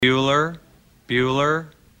Bueller, Bueller,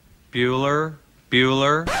 Bueller,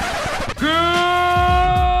 Bueller.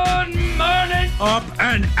 Good morning! Up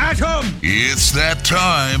and at 'em! It's that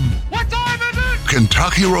time. What time is it?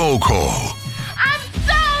 Kentucky Roll Call I'm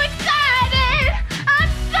so excited! I'm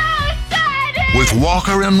so excited! with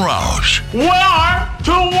Walker and Roush. We are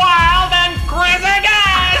two wild and crazy guys!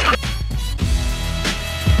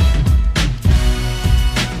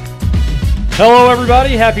 Hello,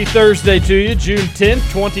 everybody. Happy Thursday to you, June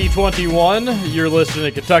 10th, 2021. You're listening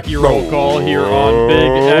to Kentucky Roll Call here on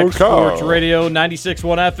Big X Sports Radio,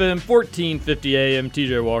 96.1 FM, 1450 AM.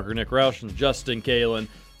 TJ Walker, Nick Roush, and Justin Kalen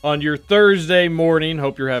on your Thursday morning.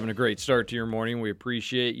 Hope you're having a great start to your morning. We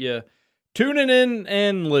appreciate you tuning in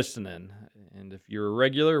and listening. And if you're a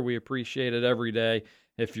regular, we appreciate it every day.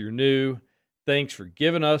 If you're new, thanks for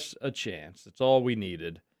giving us a chance. That's all we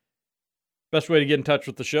needed. Best way to get in touch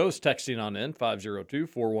with the show is texting on in,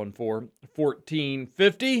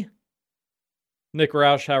 502-414-1450. Nick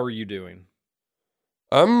Roush, how are you doing?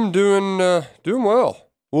 I'm doing well.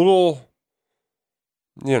 A little,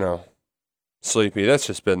 sleepy. That's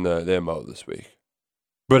just been the MO this week.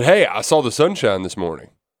 But hey, I saw the sunshine this morning.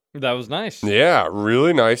 That was nice. Yeah,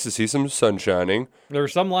 really nice to see some sun shining. There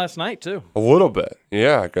was some last night, too. A little bit.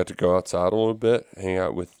 Yeah, I got to go outside a little bit, hang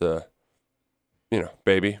out with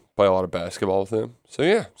baby, play a lot of basketball with him. So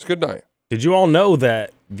yeah, it's a good night. Did you all know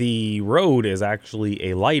that the road is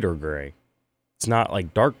actually a lighter gray? It's not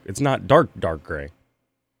like dark. It's not dark gray.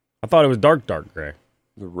 I thought it was dark gray.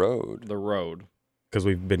 The road. Because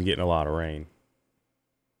we've been getting a lot of rain.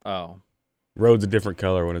 Oh. Road's a different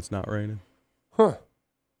color when it's not raining. Huh.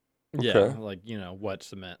 Yeah, Okay. like, wet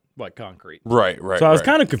cement, wet concrete. Right. So I was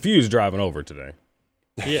kind of confused driving over today.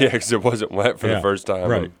 Yeah, because it wasn't wet for the Yeah, first time.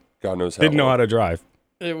 right. And God knows how Didn't know long. how to drive.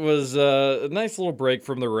 It was a nice little break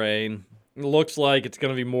from the rain. It looks like it's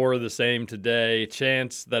going to be more of the same today.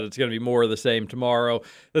 Chance that it's going to be more of the same tomorrow.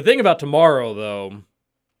 The thing about tomorrow, though,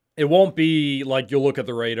 it won't be like you'll look at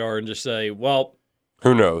the radar and just say, well,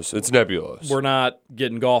 Who knows? It's nebulous. we're not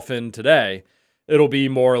getting golf in today. It'll be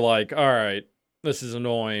more like, all right, this is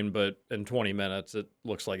annoying, but in 20 minutes, it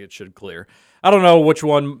looks like it should clear. I don't know which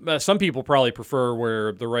one. Some people probably prefer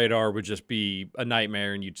where the radar would just be a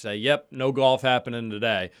nightmare and you'd say, yep, no golf happening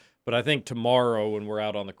today. But I think tomorrow when we're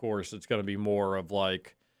out on the course, it's going to be more of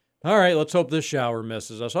like, all right, let's hope this shower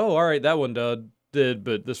misses us. Oh, all right, that one did,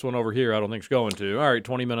 but this one over here I don't think it's going to. All right,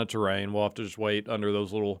 20 minutes of rain. We'll have to just wait under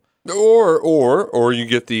those little... Or you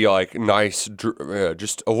get the nice,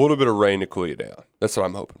 just a little bit of rain to cool you down. That's what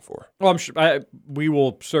I'm hoping for. Well, I'm sure we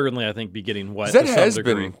will certainly, I think, be getting wet. That to some has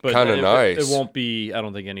degree, been but kinda it nice. It won't be. I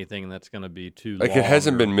don't think anything that's going to be too. Like long it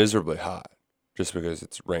hasn't or- been miserably hot, just because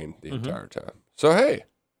it's rained the entire time. So hey,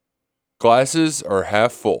 glasses are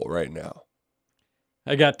half full right now.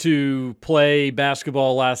 I got to play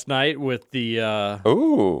basketball last night with the I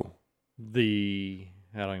Ooh, don't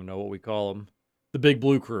even know what we call them, the Big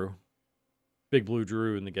Blue crew, Big Blue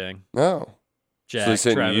Drew and the gang. no, Jack, they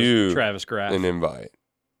sent you Travis Graff. an invite.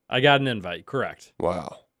 I got an invite. Correct.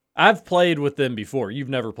 Wow, I've played with them before. You've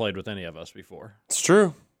never played with any of us before. it's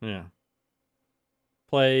true. Yeah.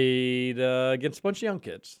 Played against a bunch of young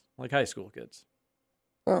kids, like high school kids.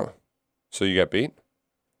 Oh, so you got beat?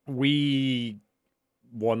 We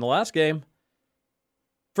won the last game.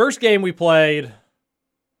 First game we played,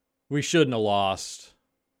 we shouldn't have lost,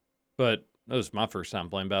 but that was my first time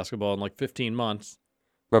playing basketball in like 15 months.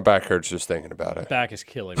 My back hurts just thinking about it. Back is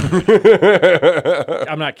killing me.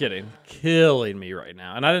 I'm not kidding. Killing me right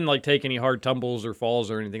now. And I didn't take any hard tumbles or falls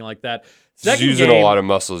or anything like that. Just using a lot of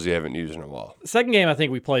muscles you haven't used in a while. Second game, I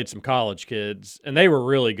think we played some college kids, and they were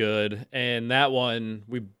really good. And that one,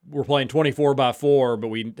 we were playing 24-by-4, but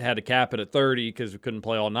we had to cap it at 30 because we couldn't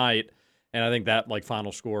play all night. And I think that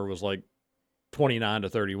final score was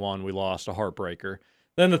 29-31. We lost, a heartbreaker.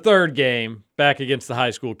 Then the third game, back against the high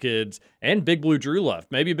school kids, and Big Blue Drew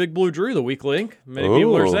left. Maybe Big Blue Drew, the weak link. Many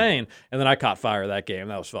people are saying. And then I caught fire that game.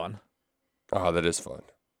 That was fun. Oh, that is fun.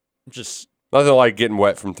 Just Nothing like getting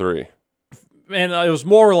wet from three. And it was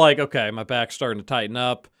more like, okay, my back's starting to tighten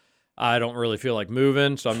up. I don't really feel like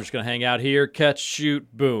moving, so I'm just going to hang out here, catch, shoot,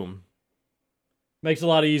 boom. Makes it a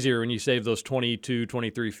lot easier when you save those 22,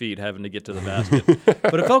 23 feet having to get to the basket.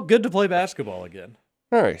 But it felt good to play basketball again.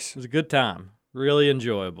 Nice. It was a good time. Really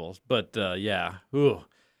enjoyable. But, yeah, ooh.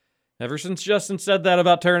 Ever since Justin said that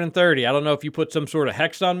about turning 30, I don't know if you put some sort of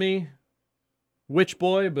hex on me, witch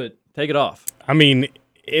boy, but take it off. I mean,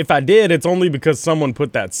 if I did, it's only because someone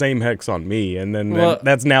put that same hex on me, and then Well,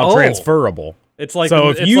 that's now transferable. It's like, So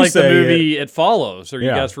if it's you like the say movie It Follows. Are you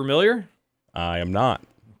Yeah. guys familiar? I am not.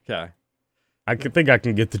 Okay. I think I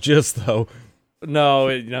can get the gist, though. No,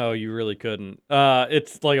 you really couldn't.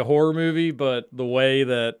 It's like a horror movie, but the way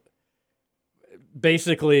that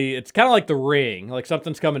basically it's kind of like The Ring, like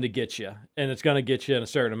something's coming to get you, and it's going to get you in a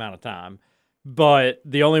certain amount of time. But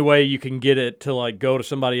the only way you can get it to like go to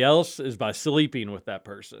somebody else is by sleeping with that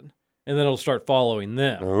person, and then it'll start following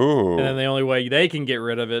them. Ooh. And then the only way they can get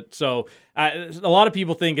rid of it. So a lot of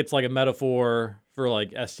people think it's like a metaphor for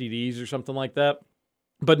like STDs or something like that.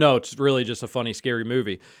 But no, it's really just a funny, scary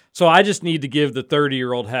movie. So I just need to give the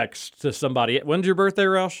 30-year-old Hex to somebody. When's your birthday,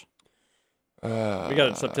 Roush? We got it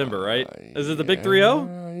in September, right? Is it the big 3-0?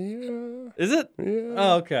 Yeah. Is it? Yeah.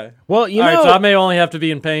 Oh, okay. Well, you All know, right, so I may only have to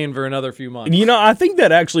be in pain for another few months. I think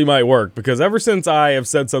that actually might work because ever since I have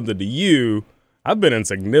said something to you, I've been in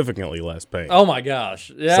significantly less pain. Oh, my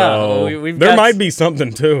gosh. Yeah. So we've there got might be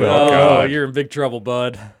something to it. Oh, God. you're in big trouble,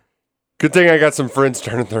 bud. Good thing I got some friends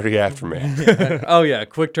turning 30 after me. Oh, yeah.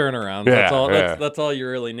 Quick turnaround. Yeah, That's all. yeah. That's all you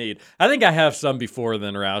really need. I think I have some before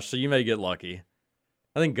then, Roush, so you may get lucky.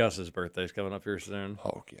 I think Gus's birthday's coming up here soon.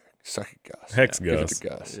 Oh, yeah. Suck it, Gus. Hex Give it Gus. to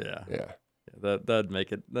Gus. Yeah. Yeah. That'd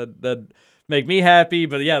make it. That'd make me happy.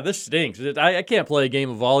 But yeah, this stinks. I can't play a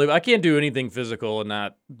game of volleyball. I can't do anything physical and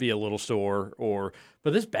not be a little sore.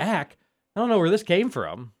 But this back, I don't know where this came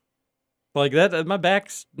from. Like that, my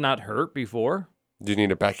back's not hurt before. Do you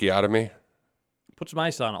need a backiotomy? Put some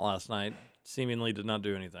ice on it last night. Seemingly did not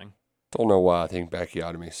do anything. Don't know why I think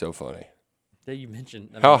backiotomy is so funny. Yeah, you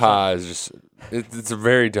mentioned. How High is just, it's a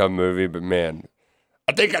very dumb movie, but man,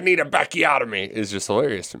 I think I need a backiotomy is just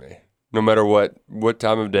hilarious to me. No matter what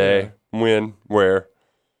time of day, when, where.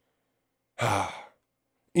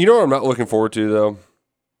 You know what I'm not looking forward to, though?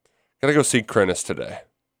 Gotta go see Crennis today.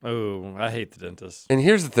 Oh, I hate the dentist. And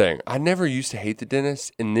here's the thing. I never used to hate the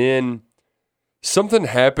dentist, and then something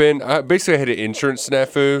happened. I had an insurance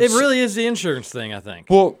snafu. It really is the insurance thing, I think.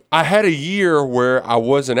 Well, I had a year where I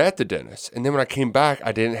wasn't at the dentist, and then when I came back,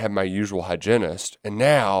 I didn't have my usual hygienist, and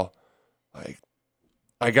now, like,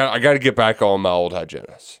 I got to get back on my old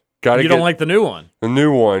hygienist. You don't like the new one? The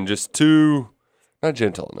new one, just too not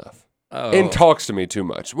gentle enough, and talks to me too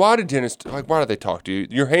much. Why do dentists why do they talk to you?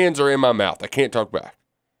 Your hands are in my mouth. I can't talk back.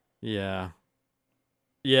 Yeah,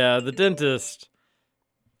 the dentist.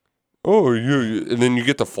 Oh, and then you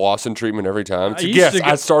get the flossing treatment every time. So I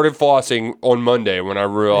I started flossing on Monday when I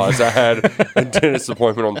realized I had a dentist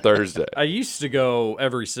appointment on Thursday. I used to go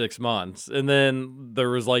every 6 months, and then there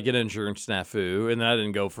was like an insurance snafu, and then I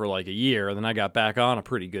didn't go for like a year, and then I got back on a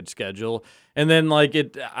pretty good schedule, and then like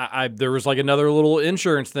there was like another little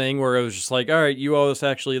insurance thing where it was just like, all right, you owe us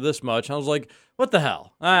actually this much. And I was like, what the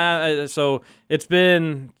hell? So it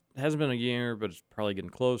hasn't been a year, but it's probably getting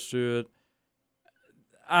close to it.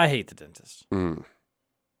 I hate the dentist. Freaking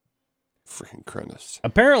Crennis.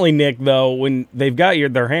 Apparently, Nick, though, when they've got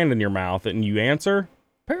their hand in your mouth and you answer,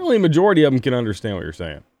 apparently a majority of them can understand what you're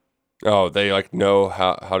saying. Oh, they like know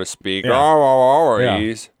how to speak.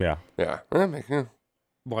 Yeah. Yeah. Yeah.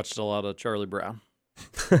 Watched a lot of Charlie Brown.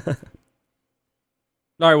 All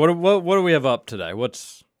right, what do we have up today?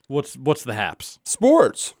 What's the haps?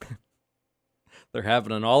 Sports. They're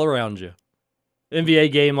having it all around you.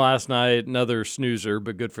 NBA game last night, another snoozer,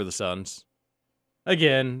 but good for the Suns.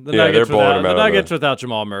 Again, the Nuggets without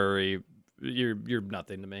Jamal Murray, you're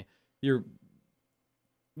nothing to me. You've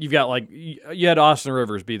got you had Austin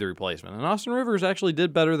Rivers be the replacement, and Austin Rivers actually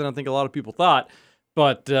did better than I think a lot of people thought.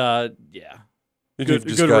 But yeah, good.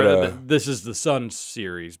 This is the Suns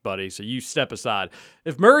series, buddy. So you step aside.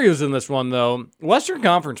 If Murray was in this one, though, Western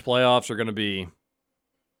Conference playoffs are going to be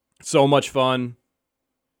so much fun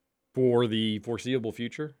for the foreseeable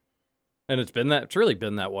future. And it's really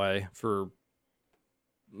been that way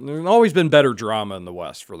there's always been better drama in the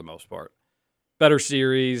West for the most part. Better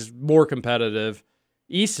series, more competitive.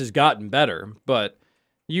 East has gotten better, but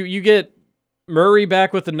you get Murray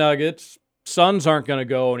back with the Nuggets. Suns aren't going to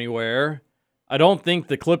go anywhere. I don't think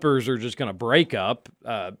the Clippers are just going to break up.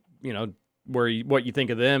 What you think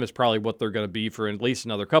of them is probably what they're going to be for at least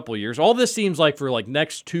another couple of years. All this seems like for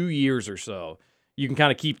next 2 years or so, you can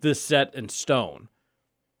kind of keep this set in stone.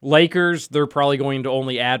 Lakers, they're probably going to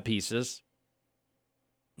only add pieces.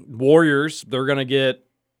 Warriors, they're going to get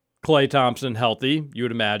Klay Thompson healthy, you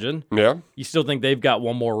would imagine. Yeah. You still think they've got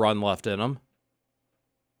one more run left in them.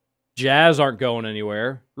 Jazz aren't going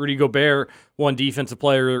anywhere. Rudy Gobert won Defensive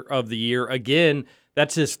Player of the Year. Again,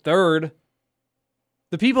 that's his third.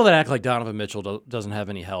 The people that act like Donovan Mitchell doesn't have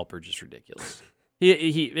any help are just ridiculous.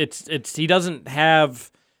 He doesn't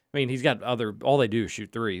have. I mean, he's got all they do is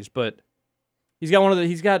shoot threes, but he's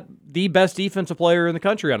got the best defensive player in the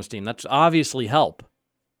country on his team. That's obviously help.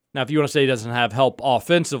 Now, if you want to say he doesn't have help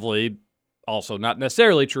offensively, also not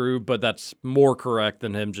necessarily true, but that's more correct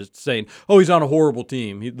than him just saying, oh, he's on a horrible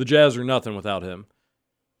team. The Jazz are nothing without him.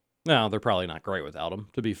 No, they're probably not great without him,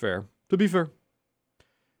 to be fair. All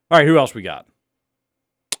right, who else we got?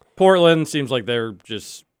 Portland seems like they're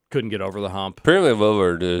just couldn't get over the hump. Apparently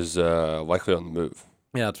Lillard is likely on the move.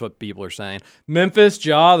 Yeah, that's what people are saying. Memphis,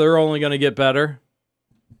 Ja, they're only going to get better.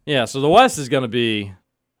 Yeah, so the West is going to be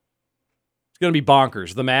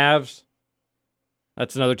bonkers. The Mavs,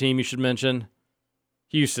 that's another team you should mention.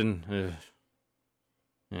 Houston,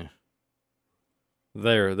 yeah.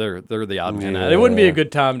 They're the odd man out. It wouldn't be a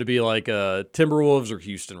good time to be like a Timberwolves or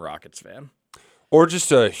Houston Rockets fan. Or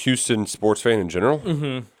just a Houston sports fan in general.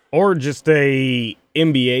 Mm-hmm. Or just a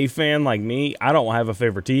NBA fan like me. I don't have a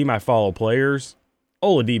favorite team. I follow players.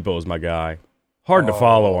 Oladipo's my guy. Hard to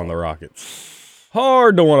follow on the Rockets.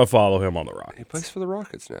 Hard to want to follow him on the Rockets. He plays for the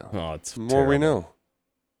Rockets now. Oh, it's the more we know.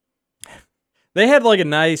 They had like a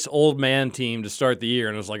nice old man team to start the year,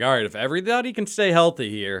 and it was like, all right, if everybody can stay healthy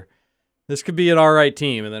here, this could be an all right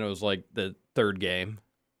team. And then it was like the third game.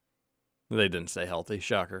 They didn't stay healthy.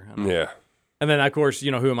 Shocker. Yeah. And then, of course,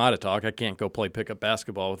 who am I to talk? I can't go play pickup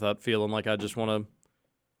basketball without feeling like I just want to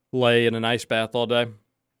lay in an ice bath all day.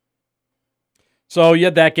 So you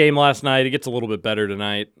had that game last night. It gets a little bit better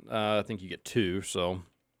tonight. I think you get 2, so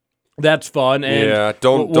that's fun. And yeah,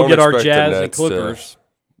 we'll get our Jazz and Clippers.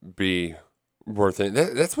 Be worth it.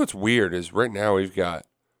 That's what's weird is right now we've got,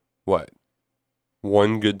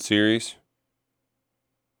 one good series?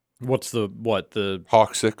 What's the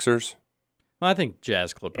Hawks Sixers? I think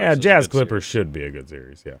Jazz Clippers. Yeah, is a Jazz good Clippers series. should be a good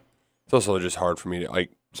series, yeah. It's also just hard for me to,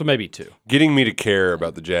 So maybe 2. getting me to care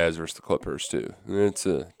about the Jazz versus the Clippers, too. It's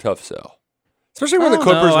a tough sell. Especially when the I don't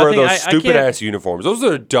Clippers know. I wear think those I can't- stupid-ass uniforms. Those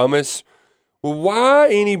are the dumbest. Well, why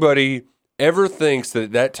anybody ever thinks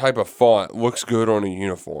that type of font looks good on a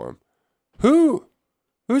uniform?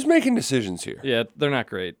 Who's making decisions here? Yeah, they're not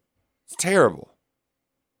great. It's terrible.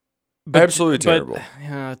 Absolutely terrible.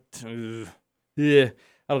 Yeah,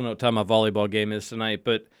 I don't know what time my volleyball game is tonight,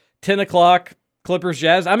 but 10 o'clock, Clippers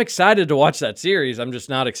Jazz. I'm excited to watch that series. I'm just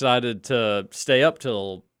not excited to stay up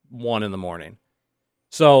till 1 in the morning.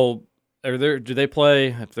 So, do they play?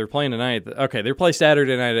 If they're playing tonight, okay, they play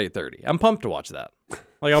Saturday night at 8:30. I'm pumped to watch that.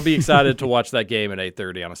 I'll be excited to watch that game at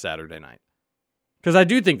 8:30 on a Saturday night. Because I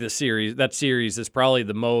do think that series is probably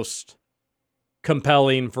the most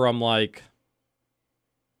compelling from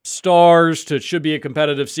stars to it should be a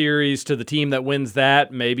competitive series to the team that wins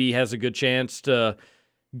that maybe has a good chance to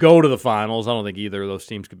go to the finals. I don't think either of those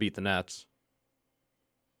teams could beat the Nets.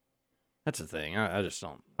 That's the thing. I just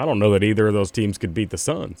don't. I don't know that either of those teams could beat the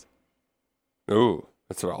Suns. Ooh,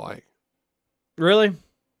 that's what I like. Really?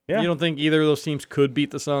 Yeah. You don't think either of those teams could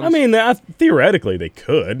beat the Suns? I mean, theoretically they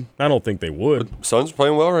could. I don't think they would. Suns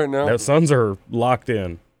playing well right now. The Suns are locked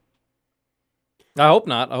in. I hope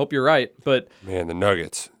not. I hope you're right. But Man, the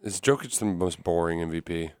Nuggets. Is Jokic the most boring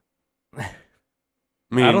MVP? I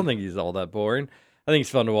mean, I don't think he's all that boring. I think he's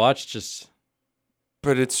fun to watch.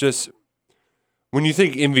 But it's just when you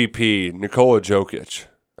think MVP, Nikola Jokic.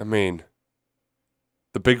 I mean,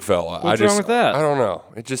 the big fella. What's wrong with that? I don't know.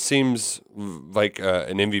 It just seems like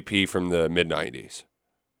an MVP from the mid-90s.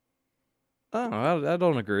 I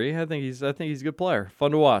don't agree. I think he's a good player.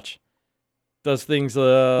 Fun to watch. Does things.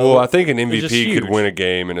 Well, I think an it's just MVP could huge. win a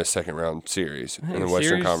game in a second-round series in the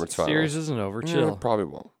Western Conference Finals. Series isn't over. Yeah, Chill. probably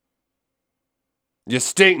won't. You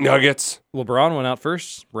stink, Nuggets. LeBron went out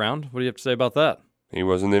first round. What do you have to say about that? He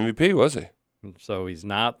wasn't the MVP, was he? So he's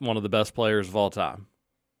not one of the best players of all time.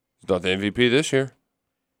 He's not the MVP this year.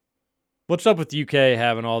 What's up with UK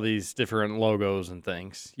having all these different logos and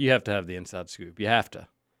things? You have to have the inside scoop. You have to.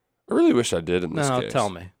 I really wish I did in this No, case.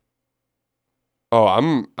 tell me. Oh,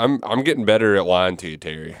 I'm getting better at lying to you,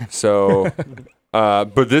 Terry. So,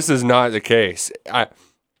 but this is not the case.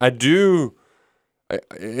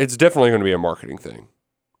 It's definitely going to be a marketing thing,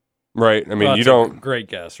 right? I mean, Well, you that's a don't. Great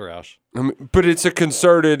guess, Roush. But it's a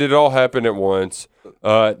concerted. It all happened at once.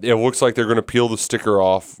 It looks like they're going to peel the sticker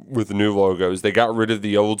off with the new logos. They got rid of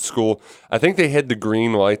the old school. I think they had the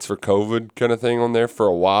green lights for COVID kind of thing on there for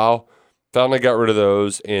a while. Finally got rid of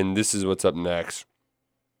those, and this is what's up next.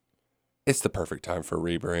 It's the perfect time for a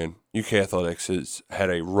rebrand. UK Athletics has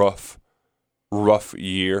had a rough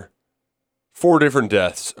year. 4 different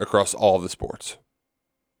deaths across all the sports.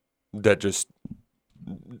 That just,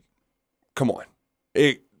 come on.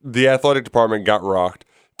 The athletic department got rocked.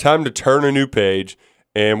 Time to turn a new page,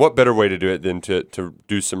 and what better way to do it than to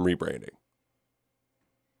do some rebranding?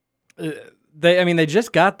 They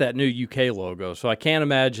just got that new UK logo, so I can't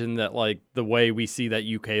imagine that the way we see that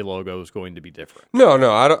UK logo is going to be different. No,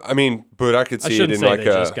 I don't. I mean, but I could I see it shouldn't in say like they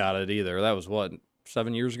a. just got it either. That was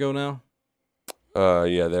 7 years ago now.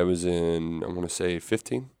 Yeah, that was in, I want to say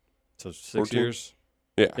 15. So 6 14? years?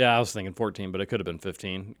 Yeah. Yeah, I was thinking 14, but it could have been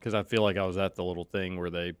 15 because I feel like I was at the little thing where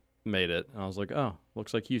they made it. And I was like, oh,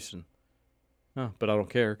 looks like Houston. Oh, but I don't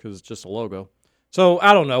care because it's just a logo. So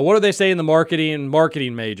I don't know. What do they say in the marketing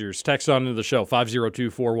majors? Text on into the show,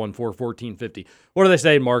 502-414-1450. What do they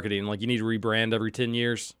say in marketing? Like you need to rebrand every 10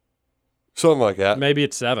 years? Something like that. Maybe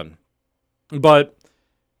it's 7. But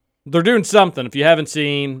they're doing something. If you haven't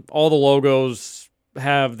seen, all the logos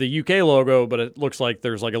have the UK logo, but it looks like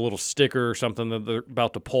there's like a little sticker or something that they're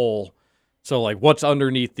about to pull. So like what's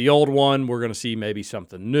underneath the old one, we're going to see maybe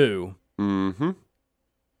something new. Mm-hmm.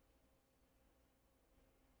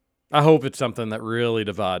 I hope it's something that really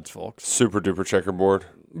divides folks. Super duper checkerboard.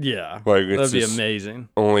 Yeah, Like, it's that'd be just amazing.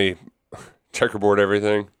 Only checkerboard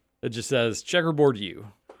everything. It just says checkerboard U.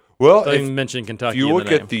 Well, Doesn't if even mention Kentucky you in look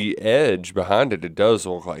the name. at the edge behind it, it does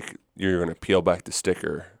look like you're going to peel back the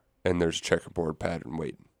sticker and there's checkerboard pattern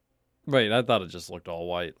waiting. Wait, I thought it just looked all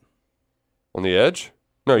white. On the edge?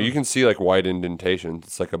 No, you can see like white indentations.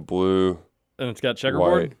 It's like a blue, And it's got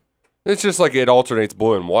checkerboard? white. It's just like it alternates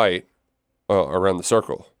blue and white around the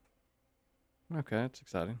circle. Okay, that's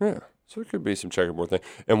exciting. Yeah, so it could be some checkerboard thing.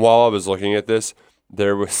 And while I was looking at this,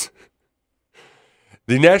 there was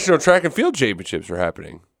the National Track and Field Championships were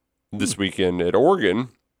happening this weekend at Oregon,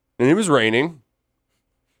 and it was raining.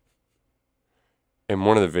 And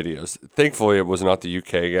one of the videos, thankfully it was not the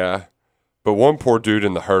UK guy, but one poor dude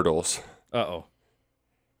in the hurdles. Uh-oh.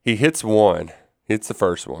 He hits the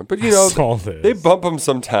first one, but you I know saw this. they bump him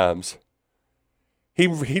sometimes.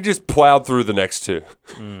 He just plowed through the next two.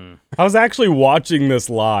 I was actually watching this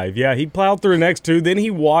live. Yeah, he plowed through the next two. Then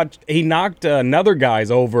he knocked another guy's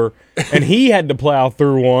over, and he had to plow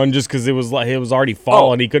through one just because it was already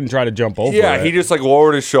falling. He couldn't try to jump over. Yeah, it. he just like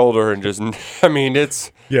lowered his shoulder and just. I mean,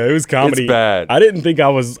 it was comedy. It's bad. I didn't think I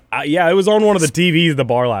was. It was on one of the TVs at the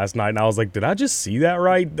bar last night, and I was like, "Did I just see that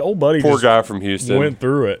right?" The old buddy poor just guy from Houston went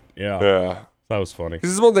through it. Yeah, Yeah, that was funny. this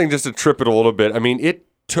is one thing just to trip it a little bit. I mean, it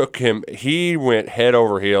took him. He went head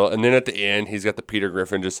over heel, and then at the end, he's got the Peter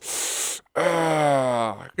Griffin just.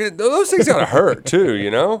 Those things gotta hurt too, you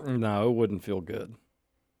know. No, it wouldn't feel good.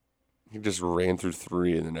 He just ran through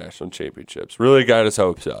 3 in the national championships. Really got his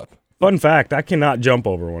hopes up. Fun fact: I cannot jump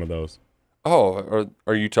over one of those. Oh,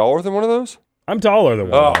 are you taller than one of those? I'm taller than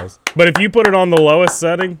one of those. But if you put it on the lowest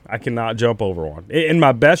setting, I cannot jump over one. In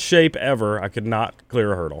my best shape ever, I could not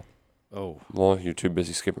clear a hurdle. Oh, Well, you're too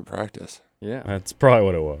busy skipping practice. yeah. That's probably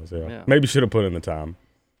what it was. Yeah. Maybe should have put in the time.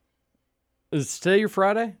 Is today your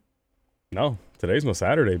Friday? No, today's my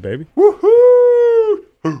Saturday, baby. Woohoo!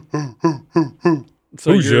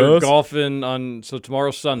 So Who's you're yours? golfing so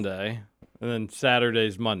tomorrow's Sunday, and then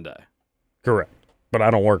Saturday's Monday. Correct. But I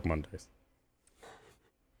don't work Mondays.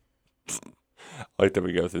 I like that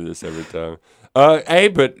we go through this every time. Hey,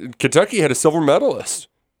 but Kentucky had a silver medalist.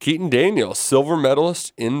 Keaton Daniels, silver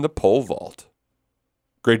medalist in the pole vault.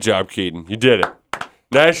 Great job, Keaton. You did it.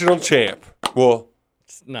 National champ. Well,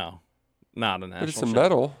 No, not a national but it's a champ.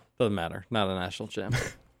 medal. Doesn't matter. Not a national champ.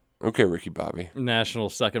 Okay, Ricky Bobby. National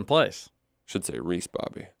second place. Should say Reese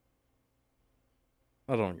Bobby.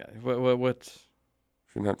 I don't get it. What?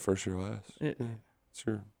 If you're not first, you're last. It's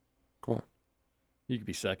your. Come on. You could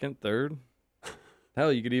be second, third.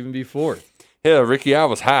 Hell, you could even be fourth. Yeah, Ricky, I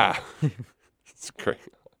was high. It's great.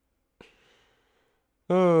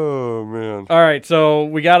 Oh, man. All right, so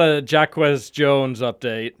we got a Jacquez Jones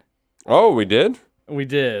update. Oh, we did? We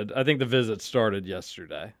did. I think the visit started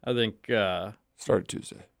yesterday. I think. Started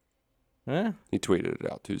Tuesday. Eh? He tweeted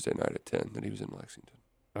it out Tuesday night at 10 that he was in Lexington.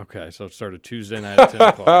 Okay, so it started Tuesday night at 10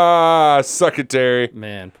 o'clock. Ah, suck it, Terry.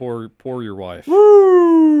 Man, poor your wife.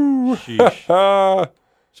 Woo! Sheesh.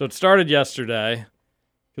 So it started yesterday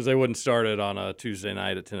because they wouldn't start it on a Tuesday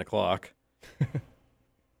night at 10 o'clock.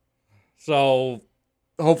 So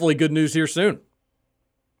hopefully good news here soon.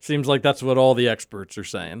 Seems like that's what all the experts are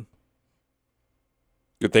saying.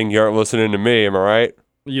 Good thing you aren't listening to me, am I right?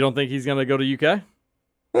 You don't think he's going to go to UK?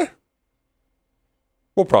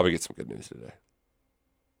 We'll probably get some good news today.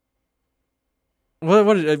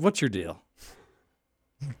 What's your deal?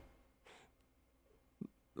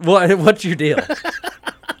 What's your deal?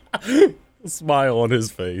 Smile on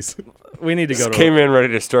his face. We need to go Just to came in ready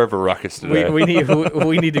to stir up a ruckus today. we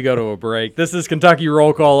need to go to a break. This is Kentucky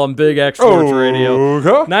Roll Call on Big X Sports Radio. Okay.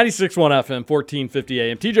 96.1 FM, 1450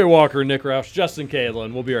 AM. TJ Walker, Nick Roush, Justin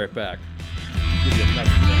Caitlin. We'll be right back. Give you a next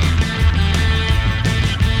thing.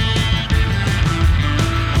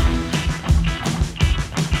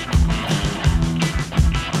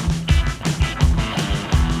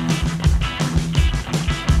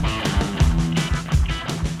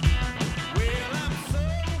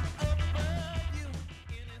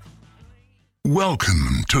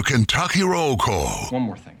 Welcome to Kentucky Roll Call. One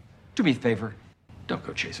more thing. Do me a favor. Don't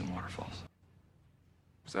go chasing waterfalls.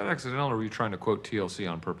 Was that accidental, or were you trying to quote TLC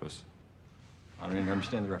on purpose? I don't even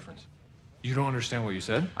understand the reference. You don't understand what you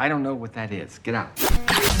said? I don't know what that is. Get out.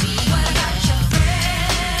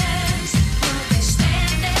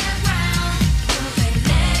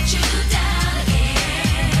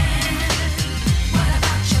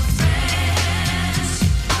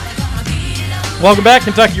 Welcome back,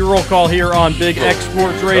 Kentucky Roll Call here on Big X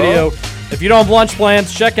Sports Radio. If you don't have lunch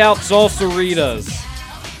plans, check out Salsaritas.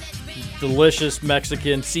 Delicious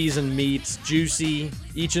Mexican seasoned meats, juicy,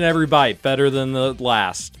 each and every bite better than the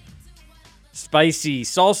last. Spicy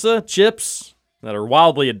salsa, chips that are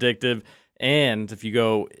wildly addictive, and if you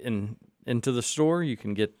go into the store, you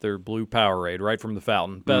can get their blue Powerade right from the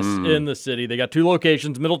fountain. Best in the city. They got 2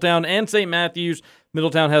 locations, Middletown and St. Matthews.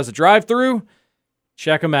 Middletown has a drive-thru.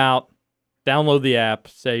 Check them out. Download the app.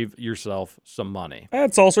 Save yourself some money. I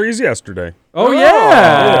had Salsaritas yesterday. Oh,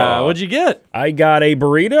 yeah. What'd you get? I got a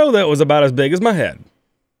burrito that was about as big as my head.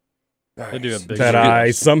 They do have big That I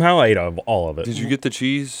somehow ate all of it. Did you get the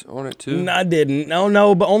cheese on it too? No, I didn't.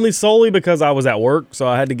 No, but only solely because I was at work, so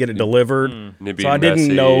I had to get it delivered. So I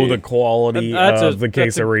didn't know the quality of the quesarito.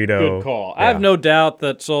 That's a good call. Yeah. I have no doubt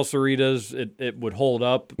that Salsaritas, it would hold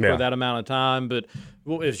up Yeah. for that amount of time, but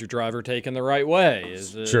is your driver taking the right way?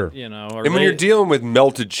 Is it, Sure. And when you're dealing with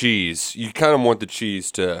melted cheese, you kind of want the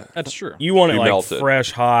cheese to. That's true. You want it be like melted.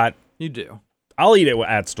 fresh, hot. You do. I'll eat it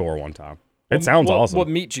at store one time. It sounds awesome. What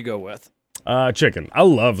meat you go with? Chicken. I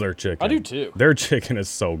love their chicken. I do too. Their chicken is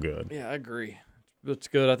so good. Yeah, I agree. It's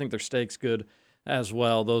good. I think their steak's good as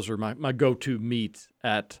well. Those are my go-to meat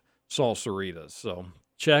at Salsaritas. So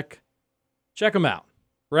check them out.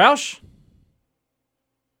 Roush?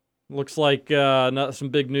 Looks like some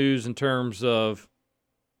big news in terms of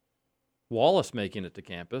Wallace making it to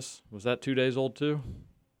campus. Was that 2 days old too?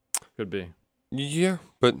 Could be. Yeah,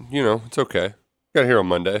 but it's okay. Got here on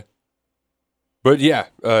Monday. But yeah,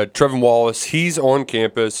 Trevin Wallace, he's on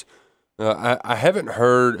campus. I haven't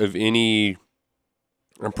heard of any.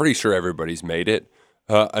 I'm pretty sure everybody's made it.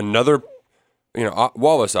 Wallace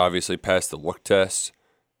obviously passed the look test.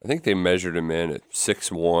 I think they measured him in at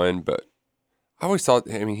 6'1", but I always thought,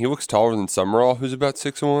 he looks taller than Summerall, who's about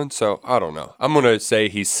 6'1", so I don't know. I'm going to say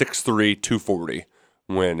he's 6'3", 240,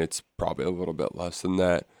 when it's probably a little bit less than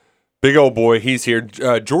that. Big old boy, he's here.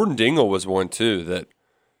 Jordan Dingle was one, too, that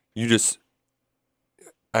you just...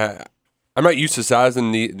 I'm not used to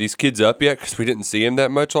sizing these kids up yet because we didn't see him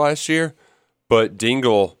that much last year, but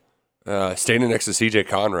Dingle standing next to C.J.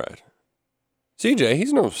 Conrad. C.J.,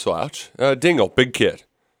 he's no slouch. Dingle, big kid.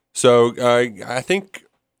 So I think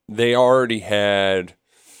they already had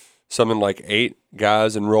something like 8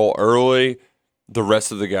 guys enroll early. The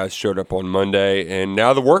rest of the guys showed up on Monday, and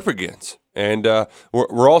now the work begins. And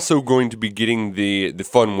we're also going to be getting the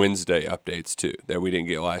Fun Wednesday updates, too, that we didn't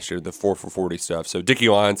get last year, the 4 for 40 stuff. So Dickie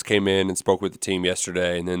Lyons came in and spoke with the team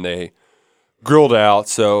yesterday, and then they grilled out.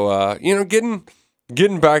 So,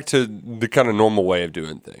 getting back to the kind of normal way of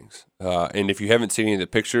doing things. And if you haven't seen any of the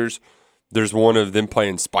pictures, there's one of them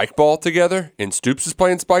playing spike ball together, and Stoops is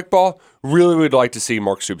playing spike ball. Really would like to see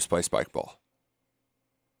Mark Stoops play spike ball.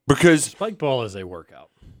 Because spike ball is a workout.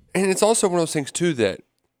 And it's also one of those things, too, that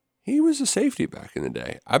he was a safety back in the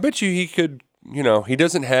day. I bet you he could, he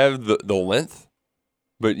doesn't have the length,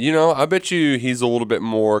 but, I bet you he's a little bit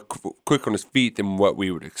more quick on his feet than what we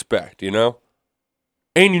would expect, And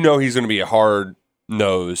he's going to be a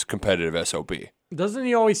hard-nosed, competitive SOB. Doesn't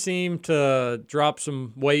he always seem to drop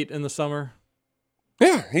some weight in the summer?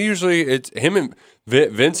 Yeah, it's him and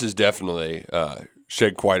Vince has definitely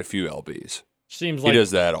shed quite a few lbs. Seems like he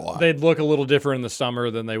does that a lot. They'd look a little different in the summer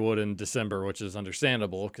than they would in December, which is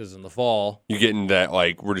understandable because in the fall you're getting that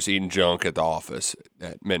we're just eating junk at the office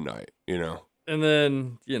at midnight, And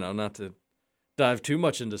then not to dive too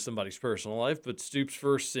much into somebody's personal life, but Stoops'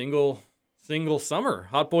 first single summer,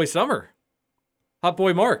 hot boy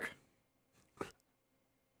Mark.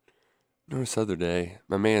 Notice the other day,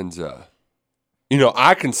 my man's,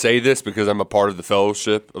 I can say this because I'm a part of the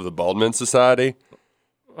fellowship of the Baldwin Society.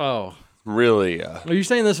 Oh. Really? Are you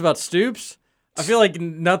saying this about Stoops? I feel like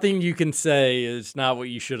nothing you can say is not what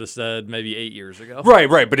you should have said maybe 8 years ago.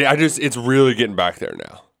 Right, but it's really getting back there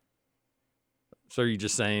now. So are you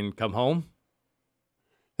just saying come home?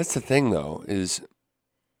 That's the thing, though, is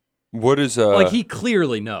what is... he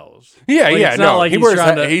clearly knows. Yeah, it's not like he wears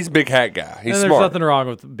he's a big hat guy. He's and smart. There's nothing wrong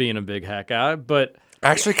with being a big hat guy, but...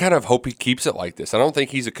 I actually kind of hope he keeps it like this. I don't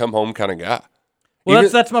think he's a come home kind of guy. Well,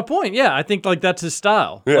 that's my point. Yeah, I think that's his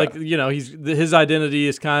style. Yeah. His identity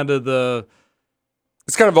is kind of the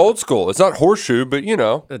It's kind of old school. It's not horseshoe, but you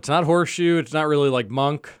know. It's not horseshoe. It's not really like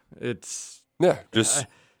monk. It's just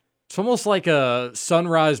it's almost like a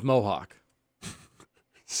sunrise mohawk.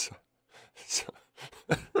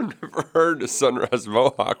 I've never heard of sunrise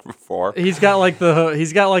mohawk before. He's got like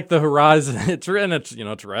the horizon. It's red.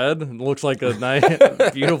 It's red. It looks like a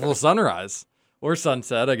nice, beautiful sunrise or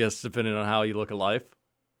sunset, I guess, depending on how you look at life.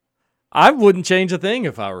 I wouldn't change a thing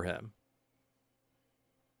if I were him.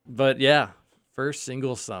 But yeah, first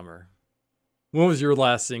single summer. When was your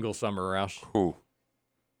last single summer, Roush? Ooh.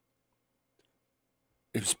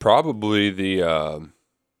 It was probably the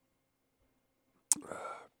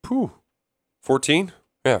 14.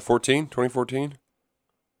 Yeah, 2014.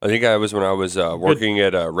 I think I was when I was working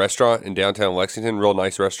at a restaurant in downtown Lexington, real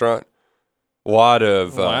nice restaurant. A lot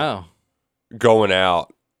of going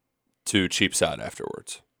out to Cheapside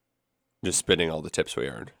afterwards, just spending all the tips we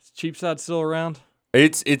earned. Is Cheapside still around?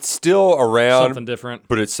 It's still around. Something different.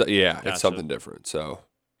 But it's Gotcha. It's something different. So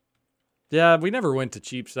yeah, we never went to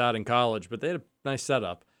Cheapside in college, but they had a nice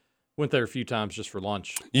setup. Went there a few times just for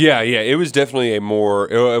lunch. Yeah. It was definitely it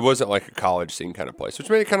wasn't like a college scene kind of place, which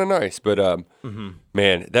made it kind of nice. But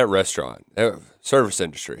man, that restaurant, service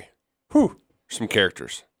industry, some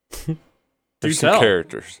characters. There's some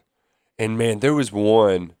characters. And man, there was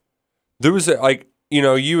you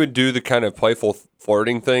would do the kind of playful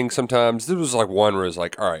flirting thing sometimes. There was like one where it was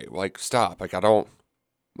like, all right, like stop. Like I'm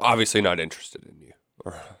obviously not interested in you.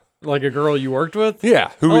 Like a girl you worked with?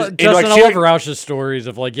 Yeah. Justin, I love Roush's stories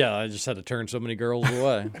of like, I just had to turn so many girls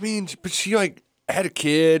away. I mean, but she like had a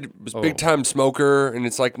kid, was a big time smoker, and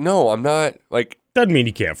it's like, no, I'm not like. Doesn't mean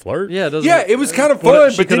you can't flirt. Yeah, it doesn't. Yeah, it was kind of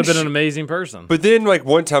fun. She could have been an amazing person. But then like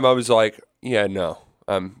one time I was like, yeah, no,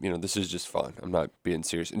 this is just fun. I'm not being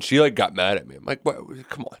serious. And she like got mad at me. I'm like, what?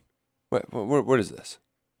 Come on, what is this?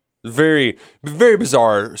 Very, very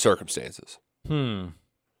bizarre circumstances.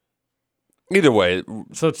 Either way.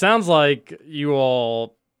 So it sounds like you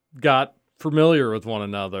all got familiar with one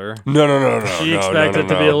another. No. She expected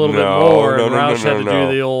to be a little bit more, and Roush had to do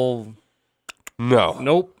the old... No.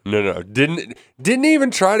 Nope. No. Didn't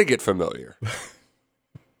even try to get familiar.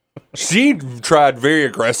 She tried very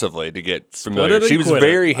aggressively to get familiar. She was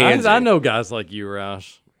very handsy. I know guys like you,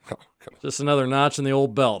 Roush. Oh, just another notch in the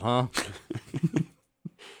old belt, huh?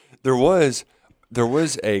 There was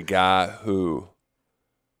a guy who...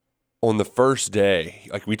 on the first day,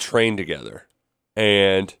 like we trained together,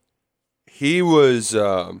 and he was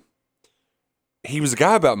a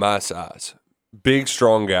guy about my size, big,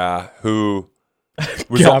 strong guy who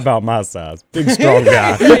was about my size, big, strong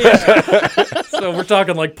guy. So we're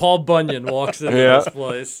talking like Paul Bunyan walks into this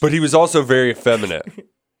place, but he was also very effeminate,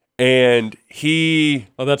 and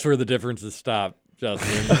that's where the differences stop.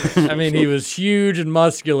 Justin. I mean, he was huge and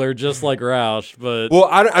muscular, just like Roush, but... Well,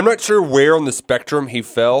 I'm not sure where on the spectrum he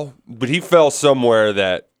fell, but he fell somewhere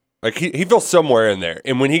that... Like, he fell somewhere in there.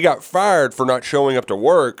 And when he got fired for not showing up to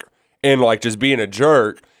work and, like, just being a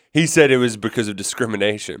jerk, he said it was because of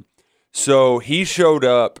discrimination. So he showed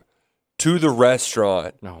up to the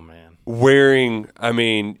restaurant... Oh, man. Wearing... I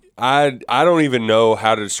mean, I don't even know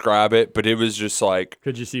how to describe it, but it was just like...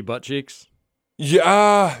 Could you see butt cheeks?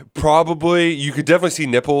 Yeah, probably. You could definitely see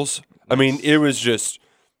nipples. I mean, it was just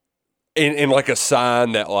in like a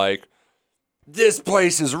sign that like, this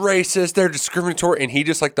place is racist, they're discriminatory. And he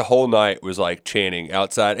just like the whole night was like chanting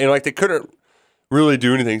outside. And like they couldn't really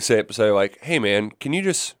do anything say like, hey man, can you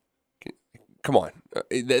just, come on.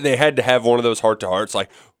 They had to have one of those heart-to-hearts like,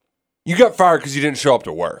 you got fired because you didn't show up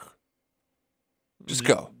to work. Just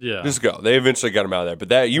go. Yeah. Just go. They eventually got him out of there.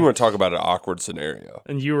 But you want to talk about an awkward scenario.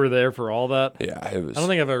 And you were there for all that? Yeah, it was. I don't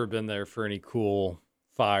think I've ever been there for any cool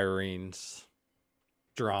firings,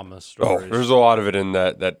 drama stories. Oh, there's a lot of it in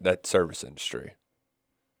that service industry.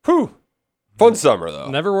 Whew. Fun summer,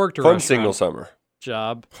 though. Never worked a Fun restaurant single summer.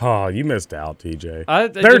 job. Oh, you missed out,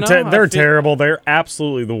 TJ. They're terrible. They're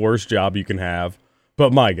absolutely the worst job you can have.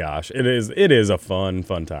 But my gosh, it is a fun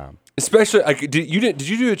time. Especially, like, did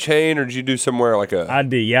you do a chain or did you do somewhere like a? I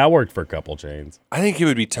did. Yeah, I worked for a couple chains. I think it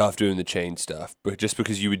would be tough doing the chain stuff, but just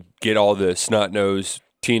because you would get all the snot-nosed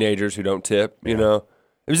teenagers who don't tip, you know,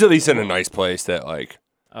 it was at least in a nice place that like.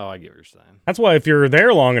 Oh, I get what you're saying. That's why if you're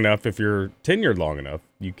there long enough, if you're tenured long enough,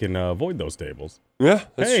 you can avoid those tables. Yeah,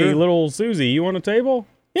 that's true. Hey, little Susie, you want a table?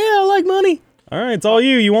 Yeah, I like money. All right, it's all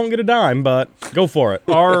you. You won't get a dime, but go for it.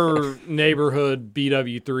 Our neighborhood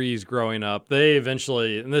BW3s growing up, they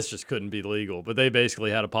eventually, and this just couldn't be legal, but they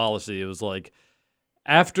basically had a policy. It was like,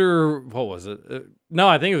 after, what was it? No,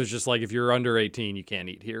 I think it was just like, if you're under 18, you can't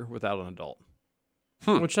eat here without an adult,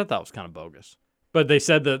 which I thought was kind of bogus. But they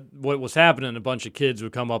said that what was happening, a bunch of kids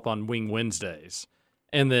would come up on Wing Wednesdays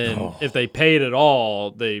And then if they paid at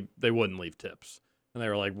all, they wouldn't leave tips. And they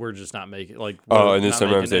were like, we're just not making and then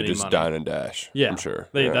sometimes they just dine and dash. Yeah, I'm sure.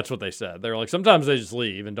 That's what they said. They were like, sometimes they just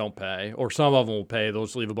leave and don't pay, or some of them will pay. They'll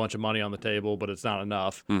just leave a bunch of money on the table, but it's not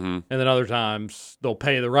enough. Mm-hmm. And then other times they'll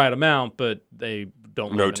pay the right amount, but they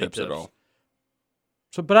don't leave No any tips at all.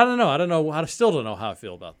 So, but I don't know. I still don't know how I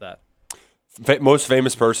feel about that. Most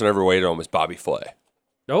famous person ever waited on was Bobby Flay.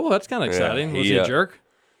 Oh, that's kind of exciting. Was he a jerk?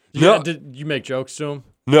 Did you make jokes to him?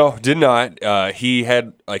 No, did not. He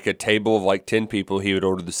had like a table of like 10 people. He would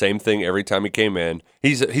order the same thing every time he came in.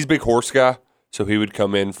 He's a big horse guy, so he would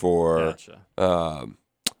come in for, and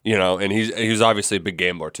he was obviously a big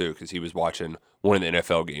gambler too because he was watching one of the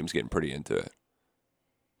NFL games, getting pretty into it.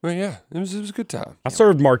 But yeah, it was a good time. I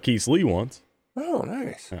served Marquise Lee once. Oh,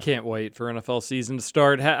 nice. Can't wait for NFL season to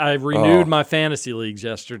start. I renewed my fantasy leagues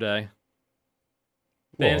yesterday.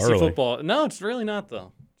 Fantasy football. No, it's really not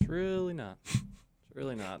though. It's really not.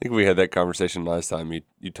 Really not. I think we had that conversation last time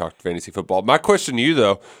you talked fantasy football. My question to you,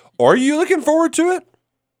 though, are you looking forward to it?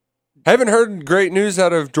 Haven't heard great news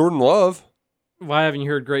out of Jordan Love. Why haven't you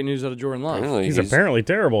heard great news out of Jordan Love? Apparently, he's apparently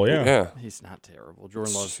terrible, yeah. He's not terrible.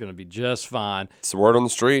 Jordan Love's going to be just fine. It's the word on the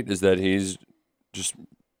street is that he's just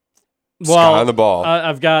sky on the ball.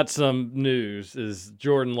 I've got some news. Is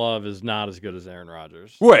Jordan Love is not as good as Aaron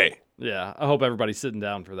Rodgers. Wait. Yeah, I hope everybody's sitting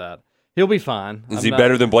down for that. He'll be fine. Is he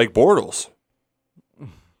better than Blake Bortles?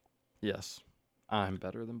 Yes, I'm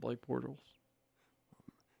better than Blake Bortles.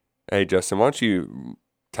 Hey, Justin, why don't you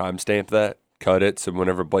timestamp that? Cut it so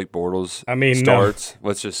whenever Blake Bortles starts,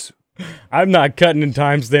 let's just... I'm not cutting and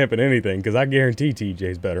timestamping anything because I guarantee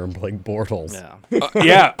TJ's better than Blake Bortles.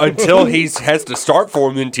 Yeah, until he has to start for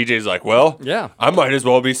him, then TJ's like, well, yeah, I might as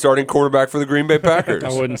well be starting quarterback for the Green Bay Packers.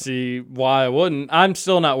 I wouldn't see why I wouldn't. I'm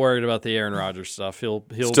still not worried about the Aaron Rodgers stuff. He'll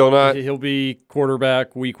still not. He'll be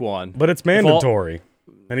quarterback week 1, but it's mandatory.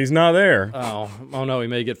 And he's not there. Oh no! He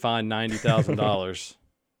may get fined $90,000.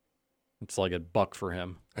 It's like $1 for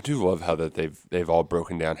him. I do love how that they've all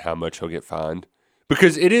broken down how much he'll get fined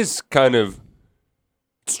because it is kind of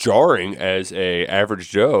it's jarring as a average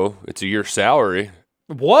Joe. It's a year's salary.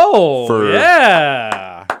 Whoa!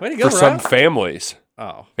 Yeah, way to go, for some families.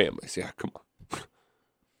 Oh, families! Yeah, come on.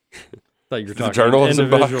 Thought you were talking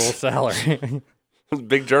individual salary.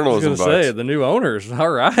 Big journalism. I was going to say the new owners.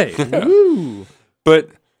 All right. Yeah. Woo. But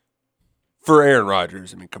for Aaron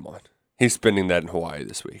Rodgers, I mean, come on. He's spending that in Hawaii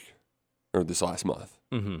this week or this last month.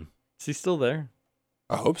 Mm-hmm. Is he still there?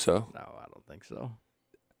 I hope so. No, I don't think so.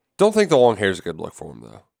 Don't think the long hair is a good look for him,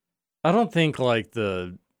 though. I don't think like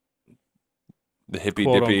the hippy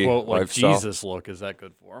quote dippy unquote like lifestyle. Jesus look is that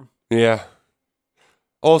good for him. Yeah.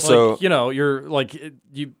 Also, like, you're like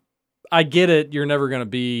I get it. You're never going to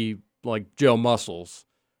be like Joe Muscles,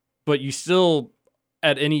 but you still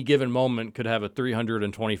at any given moment could have a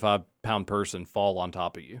 325-pound person fall on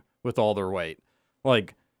top of you with all their weight.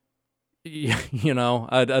 Like,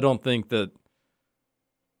 I don't think that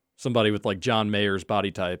somebody with like John Mayer's body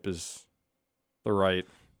type is the right.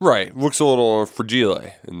 Right. Looks a little fragile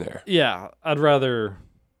in there. Yeah. I'd rather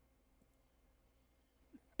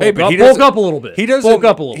bulk up a little bit. He doesn't bulk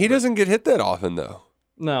up a little bit. He doesn't get hit that often, though.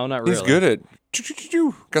 No, not really. He's good at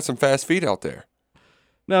got some fast feet out there.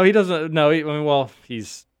 No, he doesn't. No,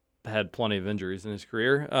 he's had plenty of injuries in his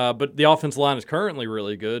career. But the offensive line is currently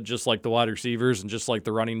really good, just like the wide receivers and just like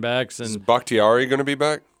the running backs. And is Bakhtiari going to be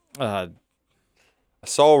back? I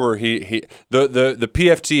saw where the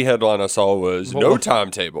PFT headline I saw was no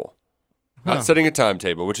timetable. Not setting a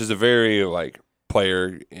timetable, which is a very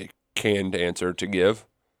player canned answer to give.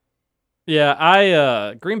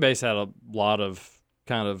 Yeah, Green Bay's had a lot of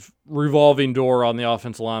kind of revolving door on the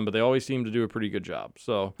offensive line, but they always seem to do a pretty good job.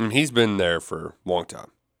 So he's been there for a long time.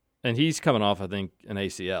 And he's coming off, I think, an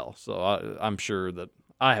ACL. So I'm sure that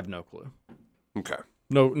I have no clue. Okay.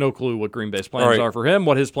 No clue what Green Bay's plans are for him,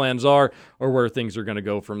 what his plans are, or where things are going to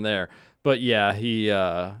go from there. But yeah,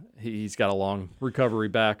 he's got a long recovery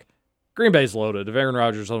back. Green Bay's loaded. If Aaron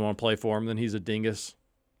Rodgers doesn't want to play for him, then he's a dingus.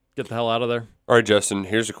 Get the hell out of there. All right, Justin,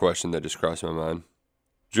 here's a question that just crossed my mind.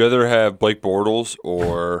 Would you rather have Blake Bortles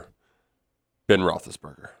or Ben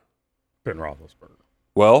Roethlisberger? Ben Roethlisberger.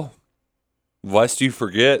 Well, lest you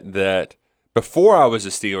forget that before I was a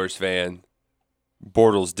Steelers fan,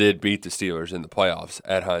 Bortles did beat the Steelers in the playoffs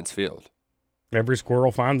at Heinz Field. Every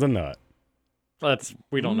squirrel finds a nut.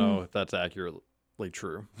 We don't know if that's accurately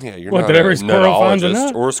true. Yeah, you're not a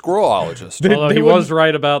nutologist or a squirrelologist. Although he was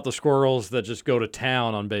right about the squirrels that just go to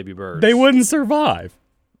town on baby birds. They wouldn't survive.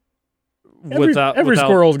 Every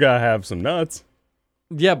squirrel's got to have some nuts.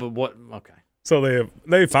 Yeah, but what? Okay. So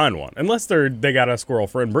they find one, unless they got a squirrel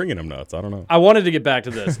friend bringing them nuts. I don't know. I wanted to get back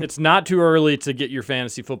to this. It's not too early to get your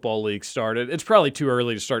fantasy football league started. It's probably too